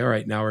and say, all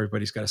right, now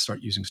everybody's got to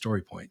start using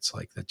story points.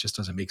 Like, that just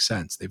doesn't make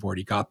sense. They've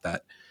already got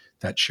that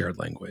shared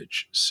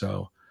language.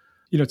 So,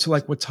 to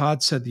like what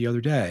Todd said the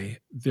other day,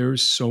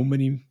 there's so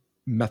many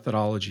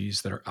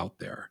methodologies that are out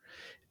there,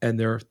 and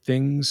there are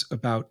things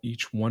about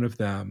each one of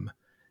them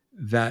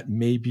that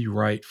may be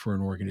right for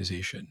an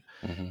organization.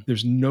 Mm-hmm.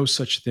 There's no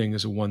such thing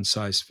as a one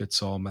size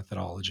fits all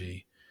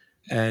methodology.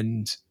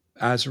 And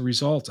as a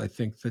result, I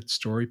think that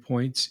story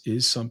points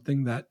is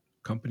something that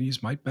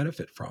companies might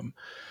benefit from.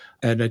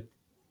 And I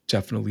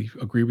definitely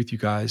agree with you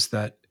guys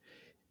that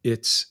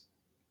it's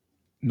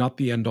not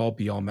the end all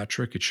be all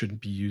metric. It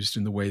shouldn't be used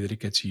in the way that it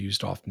gets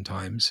used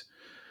oftentimes.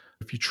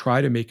 If you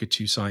try to make it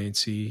too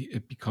sciencey,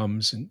 it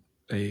becomes an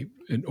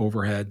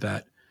overhead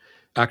that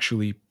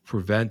actually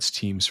prevents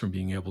teams from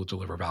being able to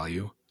deliver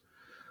value.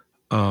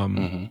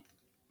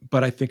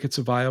 But I think it's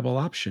a viable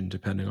option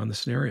depending on the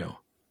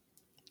scenario.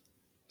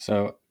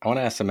 So I want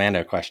to ask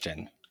Amanda a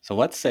question. So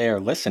let's say our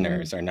Mm.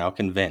 listeners are now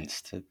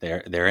convinced.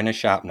 They're in a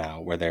shop now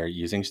where they're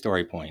using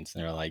story points,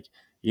 and they're like,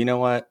 you know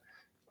what?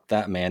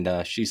 That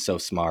Amanda, she's so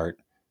smart.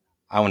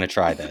 I want to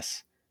try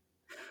this.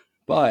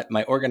 But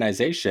my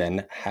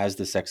organization has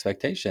this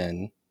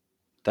expectation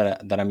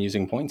that I'm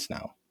using points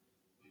now.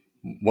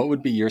 What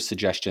would be your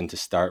suggestion to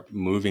start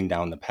moving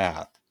down the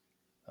path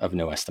of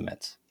no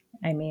estimates?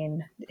 I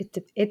mean,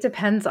 it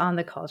depends on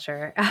the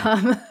culture.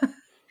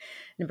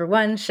 Number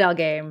one, shell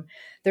game,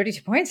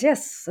 32 points.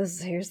 Yes,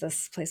 here's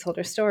this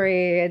placeholder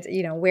story. It's,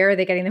 where are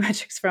they getting the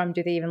metrics from?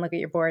 Do they even look at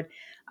your board?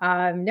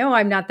 No,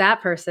 I'm not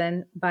that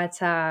person. But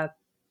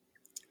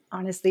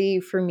honestly,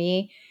 for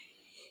me,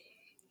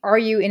 are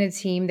you in a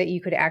team that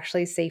you could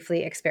actually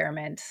safely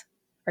experiment?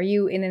 Are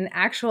you in an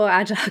actual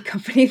agile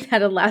company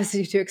that allows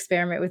you to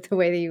experiment with the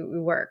way that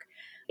you work?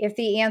 If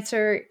the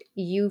answer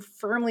you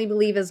firmly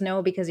believe is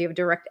no because you have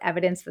direct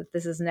evidence that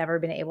this has never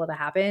been able to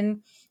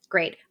happen,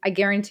 great. I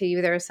guarantee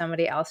you there is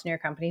somebody else in your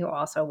company who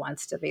also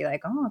wants to be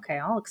like, oh, okay,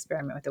 I'll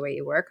experiment with the way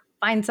you work.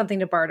 Find something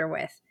to barter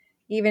with.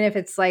 Even if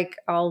it's like,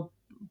 I'll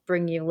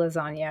bring you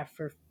lasagna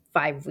for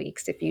 5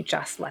 weeks if you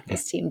just let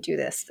this team do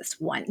this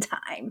one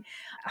time.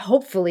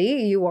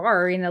 Hopefully you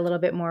are in a little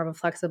bit more of a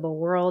flexible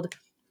world,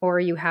 or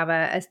you have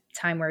a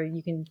time where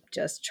you can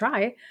just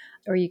try,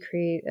 or you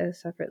create a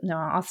separate. No,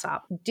 I'll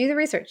stop. Do the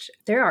research.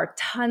 There are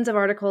tons of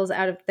articles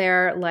out of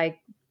there. Like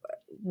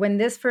when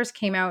this first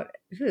came out,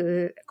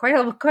 quite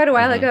a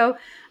while ago,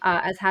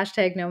 as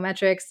hashtag no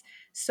metrics,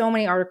 so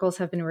many articles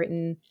have been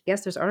written.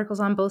 Yes, there's articles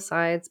on both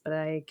sides, but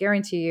I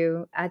guarantee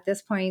you at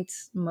this point,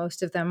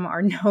 most of them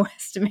are no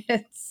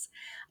estimates.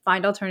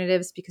 Find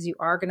alternatives, because you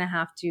are going to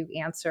have to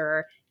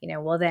answer,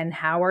 well, then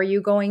how are you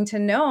going to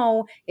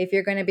know if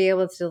you're going to be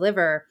able to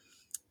deliver?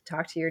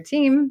 Talk to your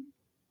team.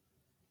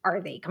 Are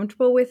they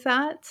comfortable with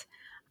that?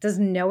 Does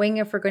knowing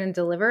if we're going to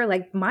deliver,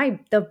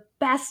 the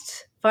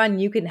best fun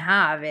you can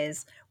have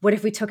is, what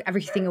if we took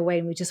everything away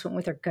and we just went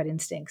with our gut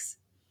instincts?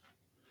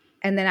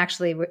 And then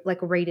actually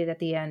rated at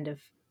the end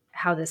of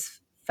how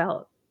this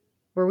felt.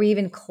 Were we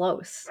even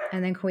close?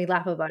 And then can we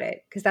laugh about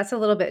it? Because that's a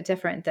little bit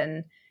different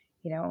than,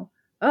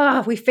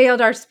 we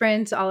failed our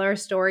sprint, all our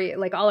story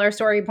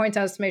points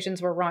and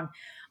estimations were wrong.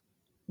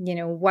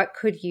 What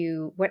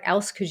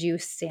else could you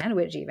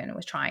sandwich even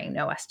with trying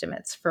no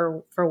estimates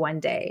for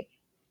one day?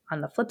 On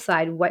the flip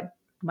side, what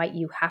might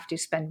you have to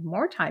spend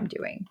more time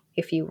doing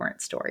if you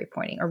weren't story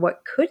pointing? Or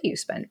what could you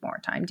spend more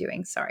time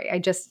doing? Sorry, I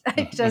just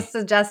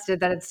suggested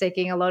that it's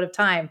taking a lot of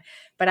time,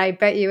 but I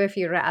bet you if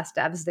you ask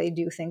devs, they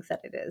do think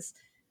that it is.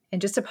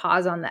 And just to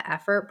pause on the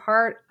effort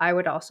part, I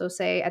would also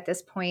say at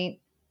this point,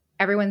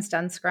 everyone's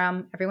done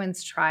Scrum,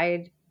 everyone's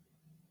tried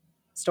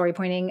story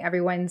pointing,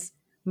 everyone's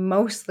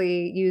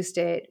mostly used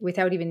it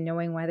without even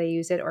knowing why they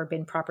use it or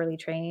been properly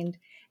trained.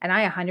 And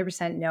I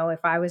 100% know if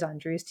I was on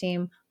Drew's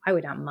team, I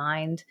would not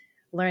mind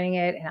learning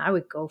it, and I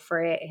would go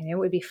for it, and it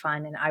would be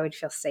fun, and I would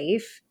feel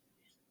safe.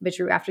 But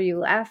Drew, after you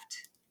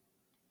left,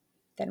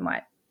 then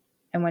what?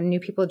 And when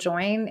new people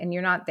join and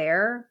you're not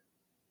there,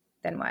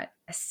 then what?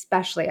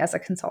 Especially as a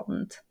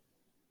consultant.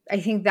 I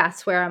think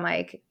that's where I'm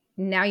like,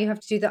 now you have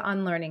to do the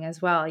unlearning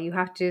as well. You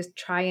have to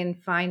try and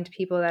find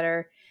people that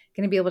are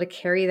going to be able to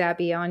carry that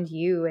beyond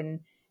you.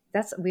 And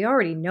we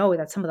already know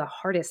that's some of the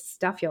hardest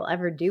stuff you'll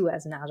ever do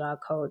as an agile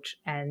coach,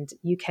 and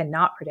you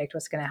cannot predict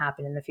what's going to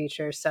happen in the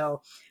future.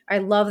 So I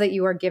love that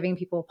you are giving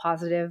people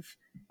positive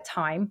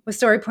time with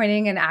story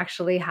pointing and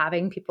actually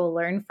having people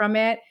learn from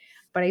it.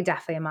 But I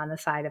definitely am on the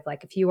side of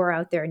if you are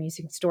out there and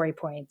using story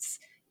points,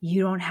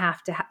 you don't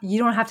have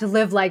to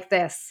live like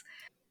this.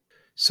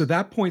 So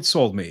that point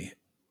sold me.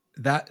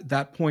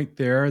 That point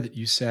there that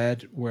you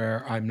said,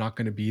 where I'm not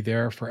going to be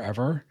there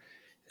forever,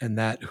 and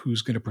that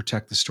who's going to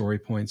protect the story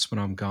points when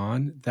I'm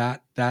gone,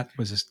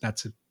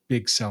 that's a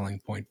big selling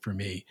point for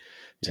me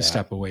to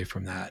step away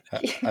from that.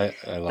 I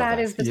love That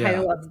is the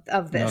title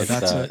of this.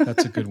 No,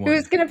 that's a good one.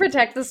 Who's going to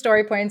protect the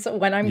story points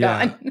when I'm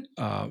gone?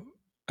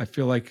 I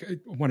feel like I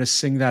want to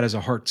sing that as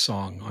a heart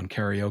song on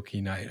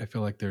karaoke night. I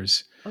feel like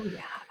there's. Oh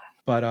yeah.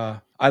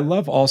 But I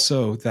love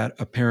also that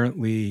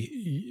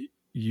apparently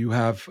you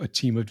have a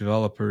team of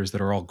developers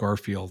that are all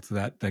Garfield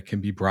that can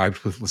be bribed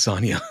with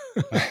lasagna.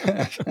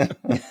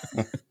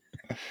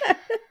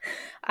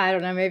 I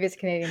don't know. Maybe it's a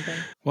Canadian thing.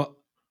 Well,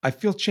 I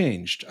feel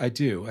changed. I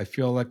do. I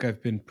feel like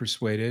I've been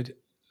persuaded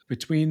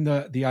between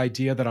the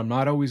idea that I'm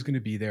not always going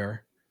to be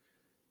there,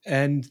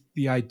 and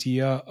the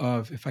idea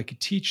of, if I could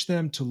teach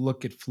them to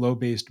look at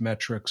flow-based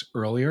metrics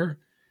earlier,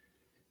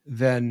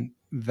 then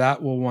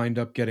that will wind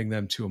up getting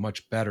them to a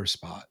much better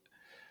spot.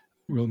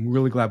 I'm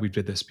really glad we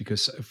did this,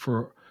 because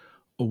for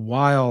a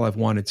while I've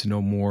wanted to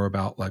know more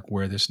about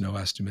where this no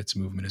estimates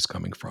movement is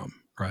coming from,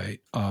 right?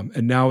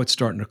 And now it's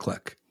starting to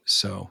click.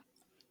 So,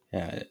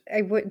 yeah,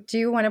 I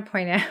do want to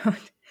point out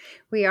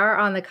we are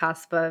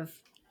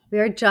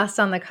just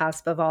on the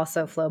cusp of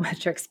also flow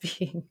metrics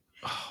being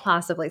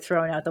possibly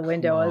thrown out the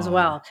window as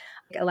well.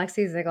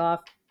 Alexei Zigloff,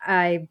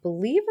 I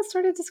believe, has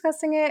started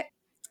discussing it.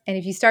 And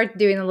if you start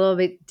doing a little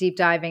bit deep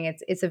diving,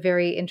 it's a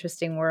very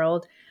interesting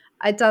world.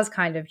 It does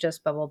kind of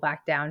just bubble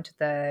back down to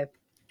the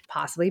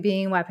possibly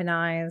being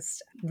weaponized,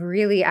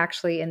 really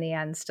actually in the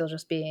end still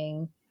just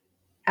being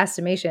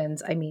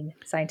estimations. I mean,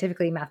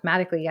 scientifically,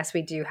 mathematically, yes,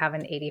 we do have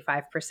an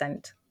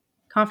 85%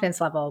 confidence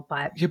level,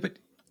 but Yeah, but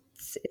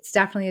it's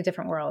definitely a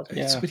different world.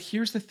 Yeah. but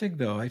here's the thing,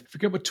 though. I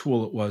forget what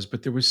tool it was,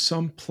 but there was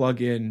some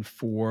plugin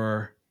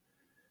for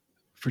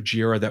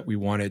Jira that we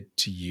wanted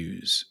to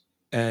use,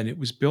 and it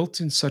was built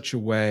in such a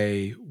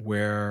way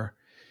where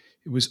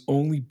it was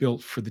only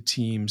built for the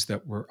teams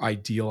that were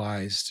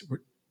idealized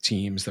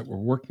teams that were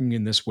working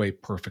in this way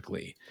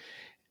perfectly,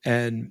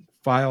 and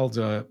filed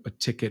a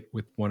ticket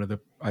with one of the,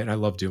 and I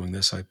love doing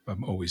this.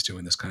 I'm always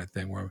doing this kind of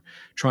thing where I'm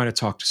trying to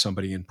talk to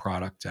somebody in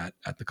product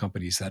at the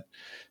companies that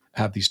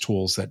have these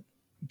tools that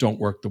don't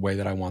work the way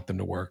that I want them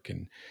to work.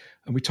 And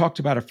we talked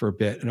about it for a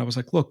bit. And I was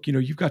like, look,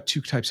 you've got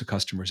two types of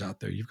customers out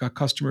there. You've got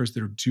customers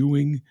that are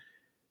doing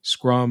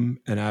Scrum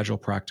and Agile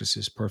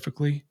practices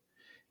perfectly.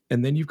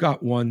 And then you've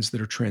got ones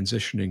that are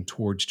transitioning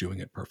towards doing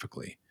it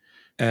perfectly.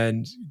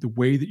 And the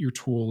way that your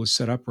tool is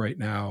set up right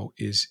now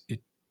is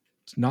it's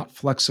not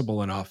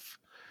flexible enough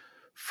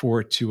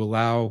for it to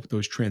allow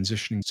those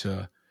transitioning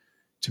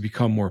to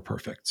become more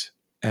perfect.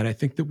 And I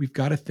think that we've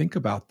got to think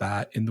about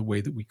that in the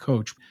way that we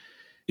coach.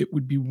 It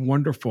would be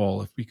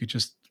wonderful if we could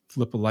just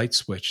flip a light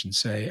switch and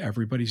say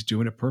everybody's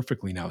doing it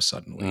perfectly now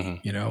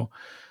suddenly.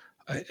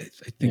 I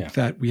think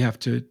that we have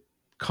to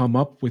come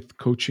up with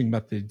coaching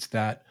methods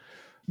that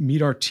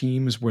meet our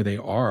teams where they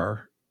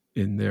are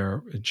in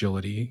their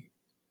agility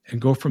and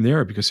go from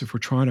there, because if we're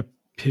trying to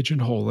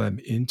pigeonhole them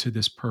into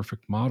this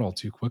perfect model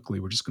too quickly,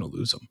 we're just going to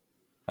lose them.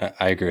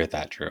 I agree with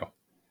that, Drew.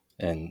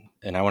 And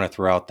I want to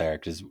throw out there,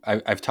 because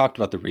I've talked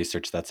about the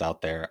research that's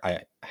out there.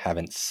 I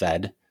haven't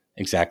said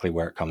exactly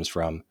where it comes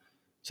from.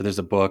 So there's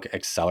a book,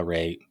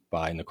 Accelerate,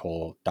 by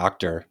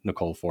Dr.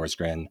 Nicole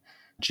Forsgren,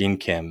 Gene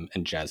Kim,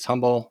 and Jez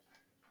Humble,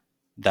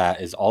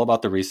 that is all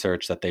about the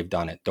research that they've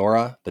done at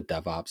DORA, the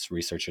DevOps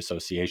Research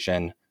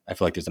Association. I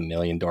feel like there's a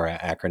million DORA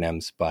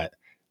acronyms, but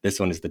this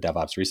one is the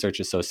DevOps Research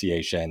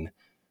Association.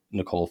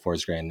 Nicole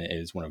Forsgren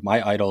is one of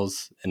my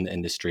idols in the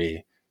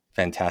industry.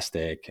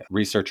 Fantastic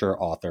researcher,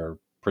 author,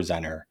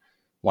 presenter.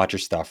 Watch her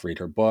stuff, read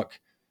her book.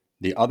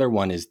 The other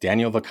one is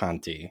Daniel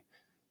Vacanti.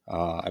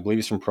 I believe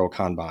he's from Pro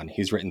Kanban.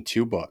 He's written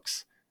 2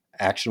 books,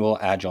 Actionable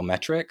Agile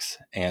Metrics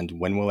and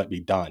When Will It Be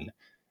Done?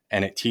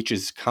 And it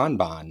teaches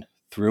Kanban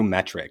through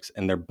metrics,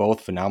 and they're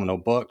both phenomenal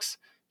books.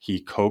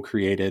 He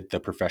co-created the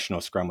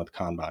Professional Scrum with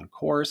Kanban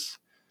course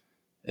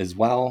as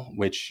well,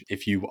 which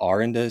if you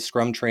are into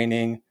Scrum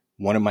training,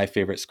 one of my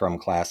favorite Scrum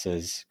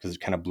classes, because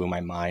it kind of blew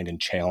my mind and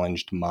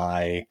challenged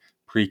my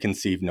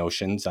preconceived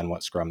notions on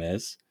what Scrum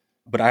is.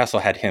 But I also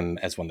had him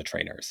as one of the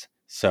trainers.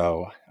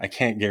 So I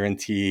can't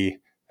guarantee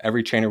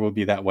every trainer will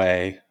be that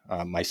way.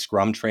 My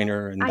Scrum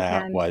trainer in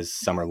that was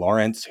Summer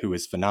Lawrence, who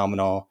is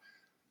phenomenal.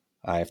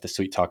 I have to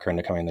sweet talk her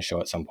into coming on the show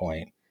at some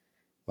point.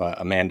 But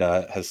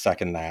Amanda has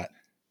seconded that.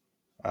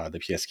 The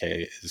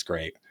PSK is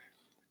great.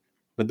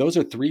 But those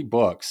are 3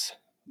 books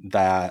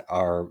that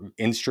are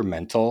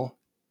instrumental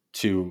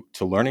to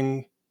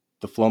learning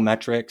the flow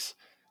metrics,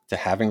 to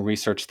having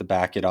research to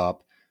back it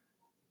up,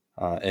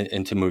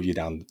 and to move you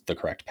down the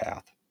correct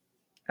path.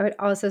 I would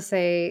also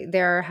say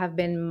there have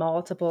been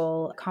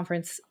multiple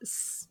conference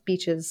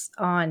speeches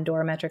on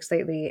DORA metrics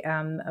lately.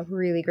 A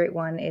really great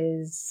one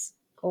is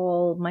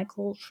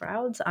Michael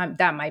Shrouds.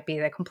 That might be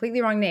the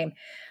completely wrong name.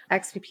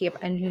 XVP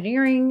of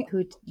engineering,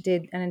 who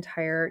did an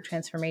entire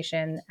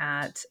transformation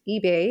at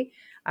eBay.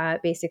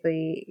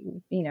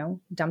 Basically,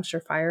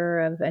 dumpster fire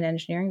of an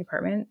engineering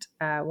department.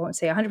 Won't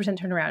say 100%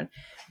 turnaround,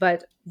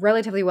 but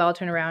relatively well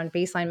turned around.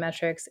 Baseline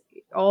metrics,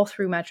 all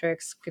through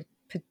metrics could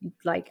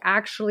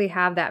actually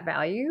have that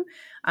value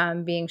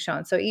being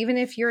shown. So even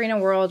if you're in a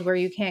world where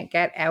you can't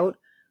get out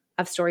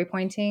of story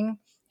pointing,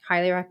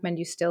 highly recommend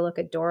you still look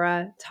at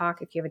DORA.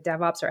 Talk if you have a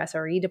DevOps or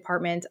SRE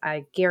department.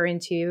 I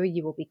guarantee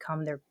you will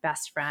become their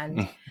best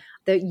friend.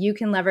 That you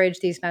can leverage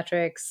these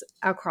metrics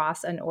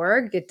across an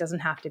org. It doesn't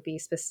have to be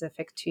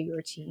specific to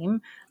your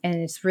team. And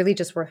it's really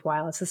just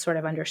worthwhile to sort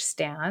of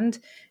understand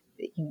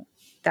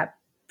that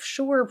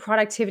sure,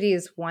 productivity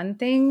is one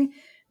thing,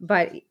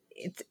 but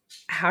it's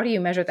how do you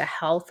measure the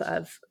health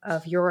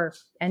of your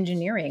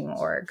engineering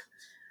org?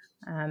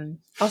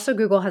 Also,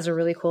 Google has a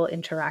really cool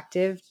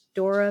interactive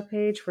DORA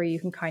page where you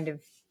can kind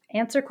of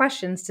answer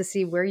questions to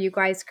see where you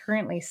guys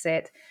currently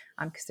sit,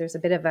 because there's a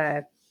bit of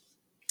a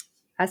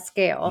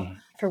scale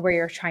for where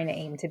you're trying to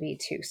aim to be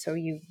too. So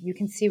you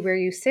can see where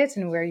you sit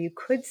and where you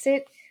could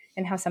sit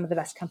and how some of the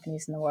best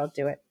companies in the world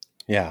do it.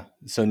 Yeah.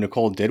 So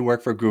Nicole did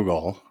work for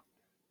Google,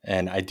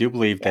 and I do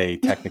believe they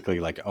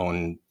technically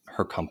own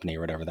her company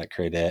or whatever that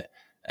created it.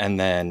 And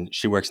then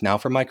she works now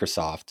for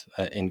Microsoft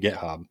in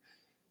GitHub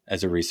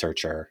as a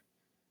researcher.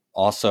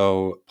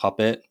 Also,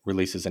 Puppet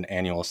releases an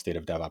annual State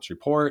of DevOps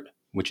report,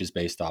 which is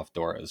based off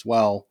DORA as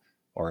well,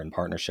 or in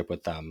partnership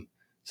with them.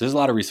 So there's a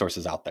lot of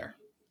resources out there.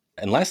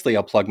 And lastly,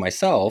 I'll plug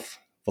myself,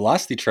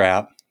 Velocity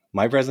Trap,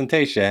 my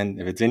presentation.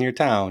 If it's in your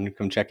town,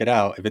 come check it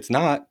out. If it's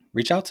not,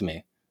 reach out to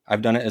me.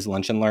 I've done it as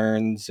Lunch and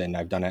Learns, and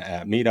I've done it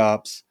at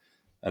meetups.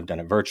 I've done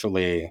it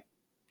virtually.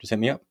 Just hit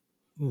me up.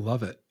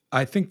 Love it.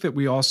 I think that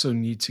we also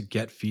need to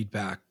get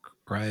feedback,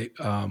 right?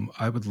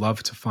 I would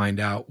love to find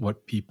out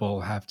what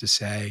people have to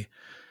say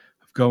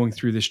of going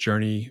through this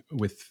journey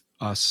with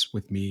us,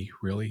 with me,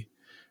 really,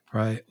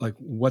 right? Like,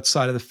 what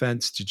side of the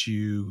fence did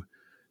you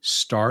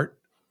start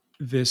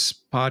this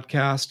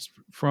podcast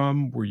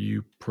from? Were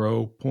you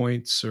pro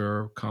points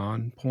or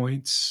con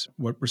points?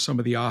 What were some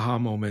of the aha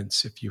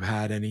moments, if you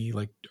had any?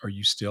 Like, are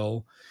you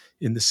still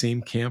in the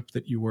same camp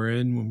that you were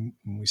in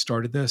when we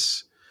started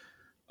this?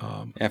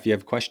 If you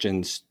have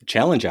questions,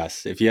 challenge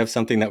us. If you have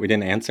something that we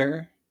didn't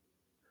answer,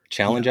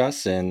 challenge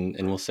us and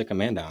we'll stick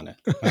Amanda on it.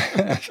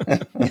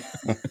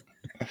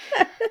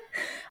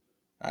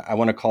 I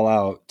want to call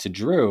out to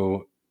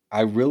Drew.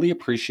 I really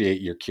appreciate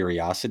your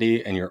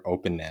curiosity and your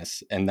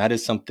openness. And that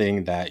is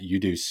something that you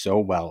do so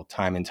well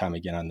time and time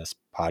again on this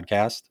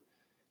podcast.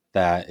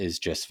 That is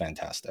just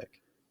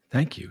fantastic.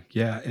 Thank you.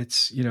 Yeah,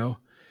 it's,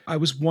 I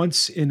was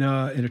once in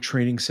a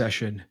training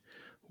session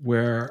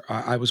where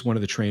I was one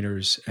of the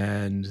trainers,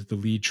 and the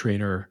lead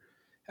trainer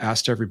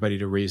asked everybody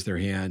to raise their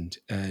hand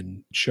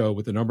and show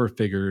with a number of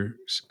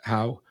figures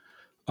how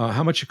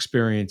much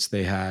experience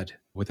they had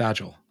with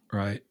Agile,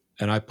 right?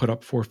 And I put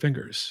up 4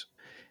 fingers,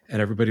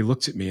 and everybody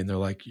looked at me and they're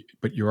like,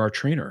 "But you're our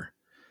trainer."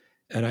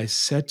 And I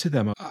said to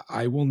them,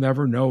 I will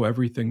never know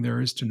everything there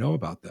is to know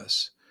about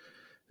this.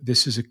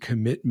 This is a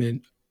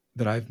commitment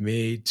that I've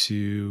made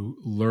to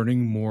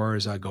learning more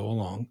as I go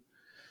along,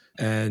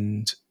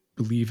 and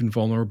believe in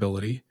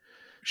vulnerability,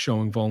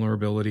 showing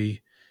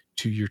vulnerability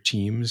to your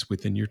teams,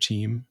 within your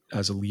team,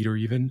 as a leader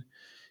even,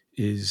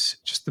 is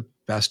just the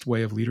best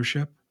way of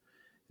leadership.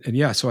 And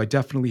yeah, so I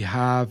definitely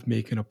have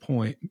made a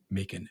point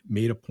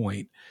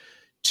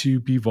to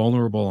be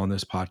vulnerable on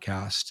this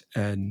podcast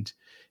and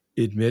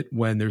admit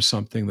when there's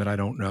something that I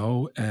don't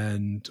know,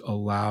 and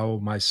allow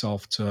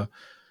myself to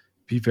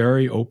be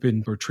very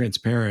open or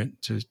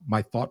transparent to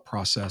my thought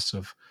process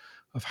of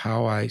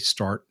how I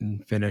start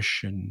and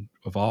finish and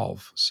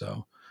evolve.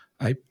 So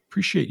I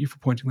appreciate you for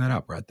pointing that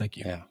out, Brad. Thank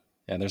you. Yeah.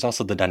 Yeah. There's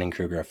also the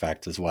Dunning-Kruger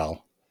effect as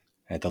well.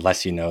 Right? The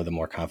less you know, the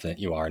more confident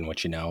you are in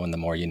what you know. And the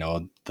more you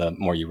know, the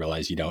more you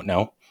realize you don't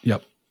know.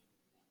 Yep.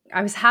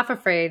 I was half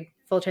afraid,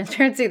 full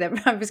transparency,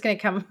 that I was going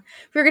to come,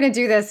 we were going to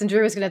do this and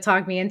Drew was going to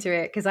talk me into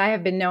it, because I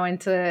have been known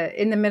to,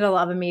 in the middle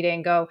of a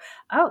meeting, go,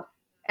 oh.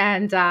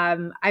 And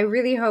I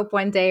really hope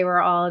one day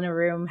we're all in a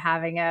room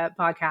having a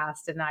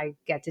podcast and I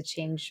get to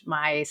change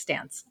my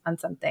stance on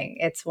something.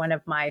 It's one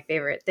of my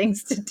favorite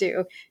things to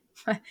do.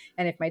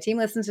 And if my team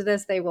listens to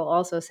this, they will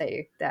also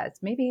say that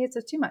maybe it's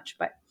too much.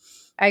 But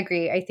I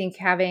agree. I think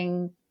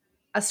having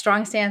a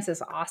strong stance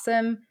is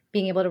awesome.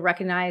 Being able to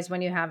recognize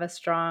when you have a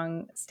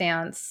strong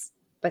stance,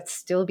 but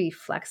still be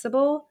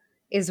flexible,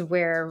 is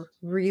where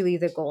really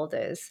the gold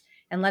is.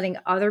 And letting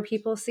other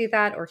people see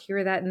that, or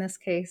hear that in this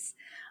case,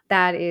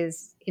 that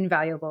is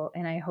invaluable.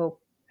 And I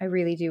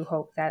really do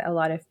hope that a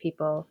lot of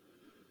people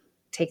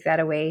take that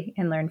away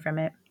and learn from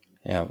it.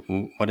 Yeah.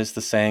 What is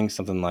the saying?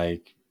 Something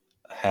like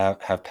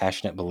have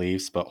passionate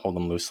beliefs, but hold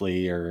them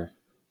loosely, or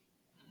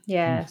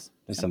Yeah. there's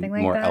Something some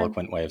like more that.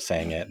 eloquent way of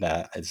saying it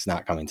that it's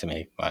not coming to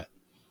me, but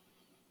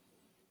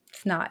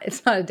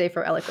It's not a day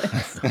for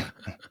eloquence.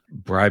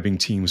 Bribing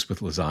teams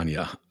with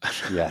lasagna.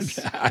 Yes.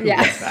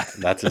 Yes.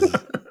 That's as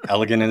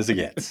elegant as it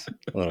gets.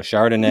 A little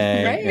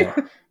Chardonnay.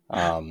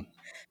 Right?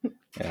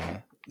 Yeah.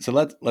 So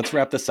let's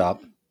wrap this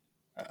up.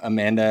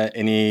 Amanda,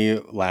 any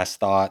last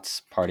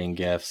thoughts, parting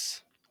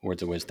gifts,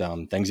 words of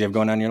wisdom, things you have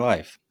going on in your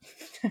life?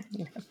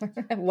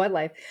 What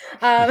life?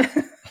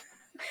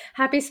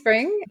 Happy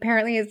spring.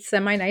 Apparently it's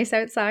semi-nice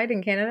outside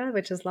in Canada,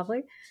 which is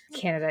lovely.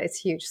 Canada, it's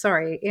huge.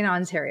 Sorry, in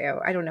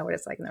Ontario. I don't know what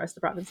it's like in the rest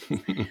of the provinces.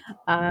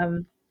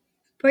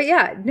 But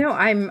yeah, no,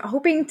 I'm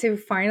hoping to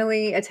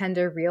finally attend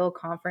a real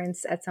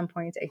conference at some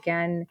point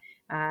again.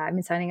 I've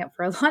been signing up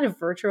for a lot of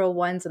virtual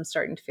ones. I'm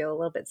starting to feel a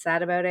little bit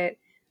sad about it.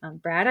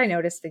 Brad, I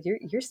noticed that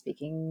you're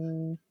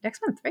speaking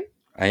next month, right?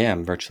 I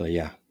am virtually,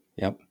 yeah.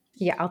 Yep.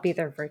 Yeah, I'll be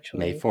there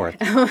virtually. May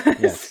 4th.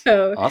 Yes.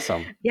 So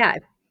awesome. Yeah,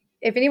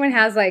 if anyone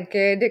has like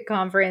good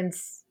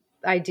conference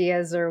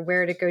ideas or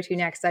where to go to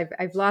next,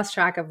 I've lost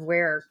track of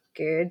where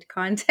good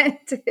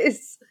content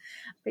is.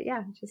 But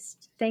yeah,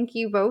 just thank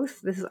you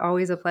both. This is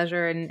always a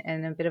pleasure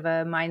and a bit of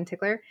a mind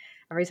tickler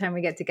every time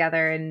we get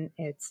together, and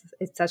it's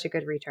such a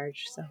good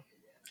recharge. So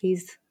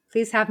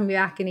please have me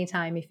back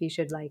anytime if you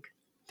should like.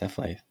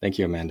 Definitely. Thank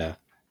you, Amanda.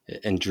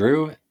 And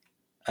Drew,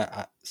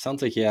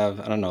 sounds like you have,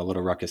 I don't know, a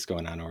little ruckus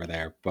going on over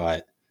there,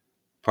 but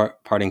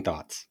parting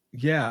thoughts.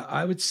 Yeah,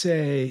 I would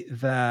say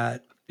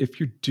that if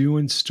you're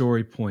doing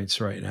story points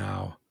right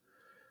now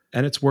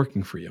and it's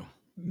working for you,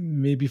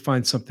 maybe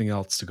find something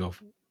else to go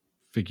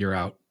figure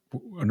out,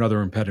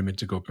 another impediment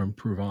to go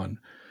improve on.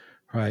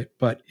 Right.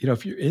 But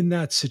if you're in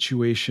that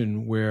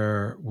situation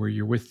where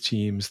you're with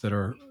teams that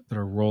are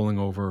rolling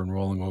over and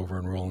rolling over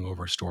and rolling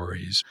over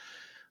stories,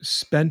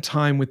 spend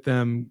time with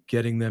them,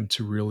 getting them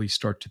to really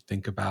start to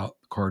think about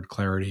card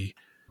clarity,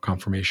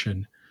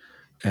 confirmation,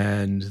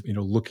 and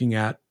looking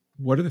at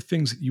what are the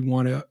things that you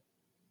want to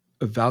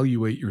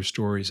evaluate your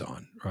stories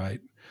on, right?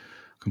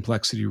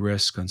 Complexity,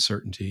 risk,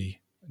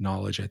 uncertainty,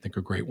 knowledge, I think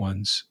are great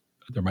ones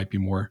There might be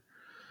more.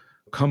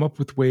 Come up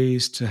with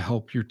ways to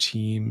help your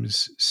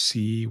teams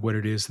see what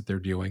it is that they're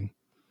doing.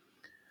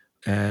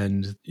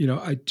 And,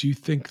 I do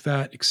think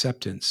that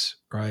acceptance,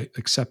 right?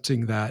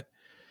 Accepting that,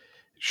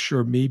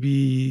 sure,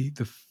 maybe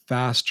the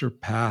faster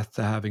path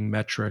to having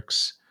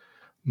metrics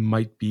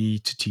might be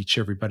to teach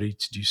everybody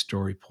to do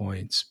story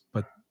points,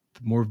 but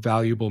the more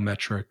valuable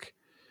metric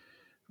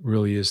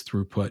really is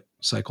throughput,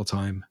 cycle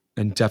time,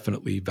 and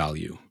definitely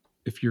value.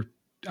 If you're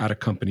at a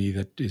company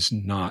that is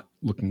not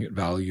looking at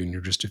value and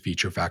you're just a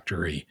feature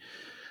factory,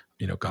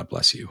 God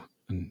bless you.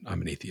 And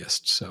I'm an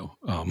atheist, so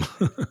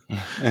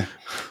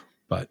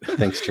but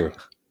Thanks, Drew.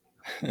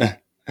 I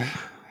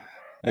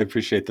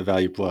appreciate the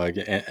value plug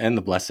and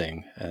the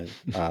blessing.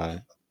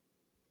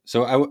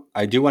 So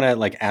I do want to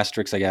like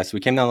asterisk, I guess. We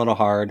came down a little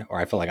hard, or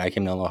I feel like I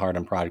came down a little hard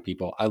on product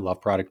people. I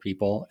love product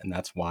people, and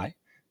that's why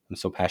I'm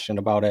so passionate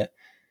about it.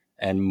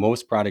 And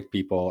most product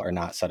people are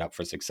not set up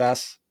for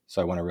success.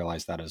 So I want to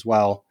realize that as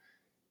well.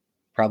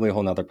 Probably a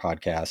whole nother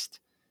podcast.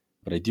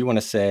 But I do want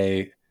to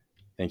say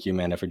thank you,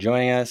 Amanda, for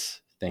joining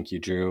us. Thank you,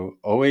 Drew,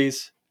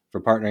 always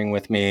for partnering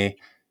with me.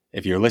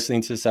 If you're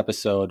listening to this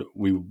episode,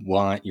 we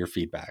want your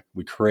feedback.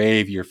 We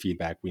crave your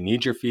feedback. We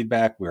need your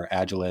feedback. We're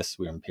Agilists.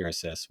 We're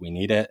empiricists. We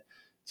need it.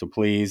 So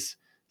please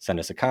send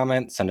us a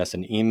comment, send us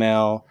an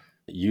email,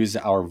 use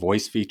our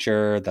voice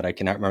feature that I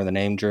cannot remember the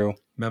name, Drew.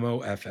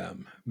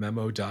 Memo.fm,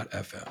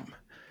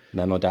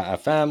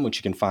 which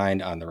you can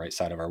find on the right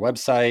side of our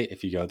website.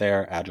 If you go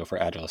there,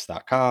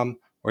 agileforagilists.com,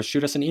 or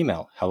shoot us an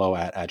email,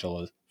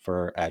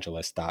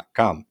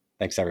 hello@agileforagilists.com.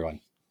 Thanks,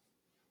 everyone.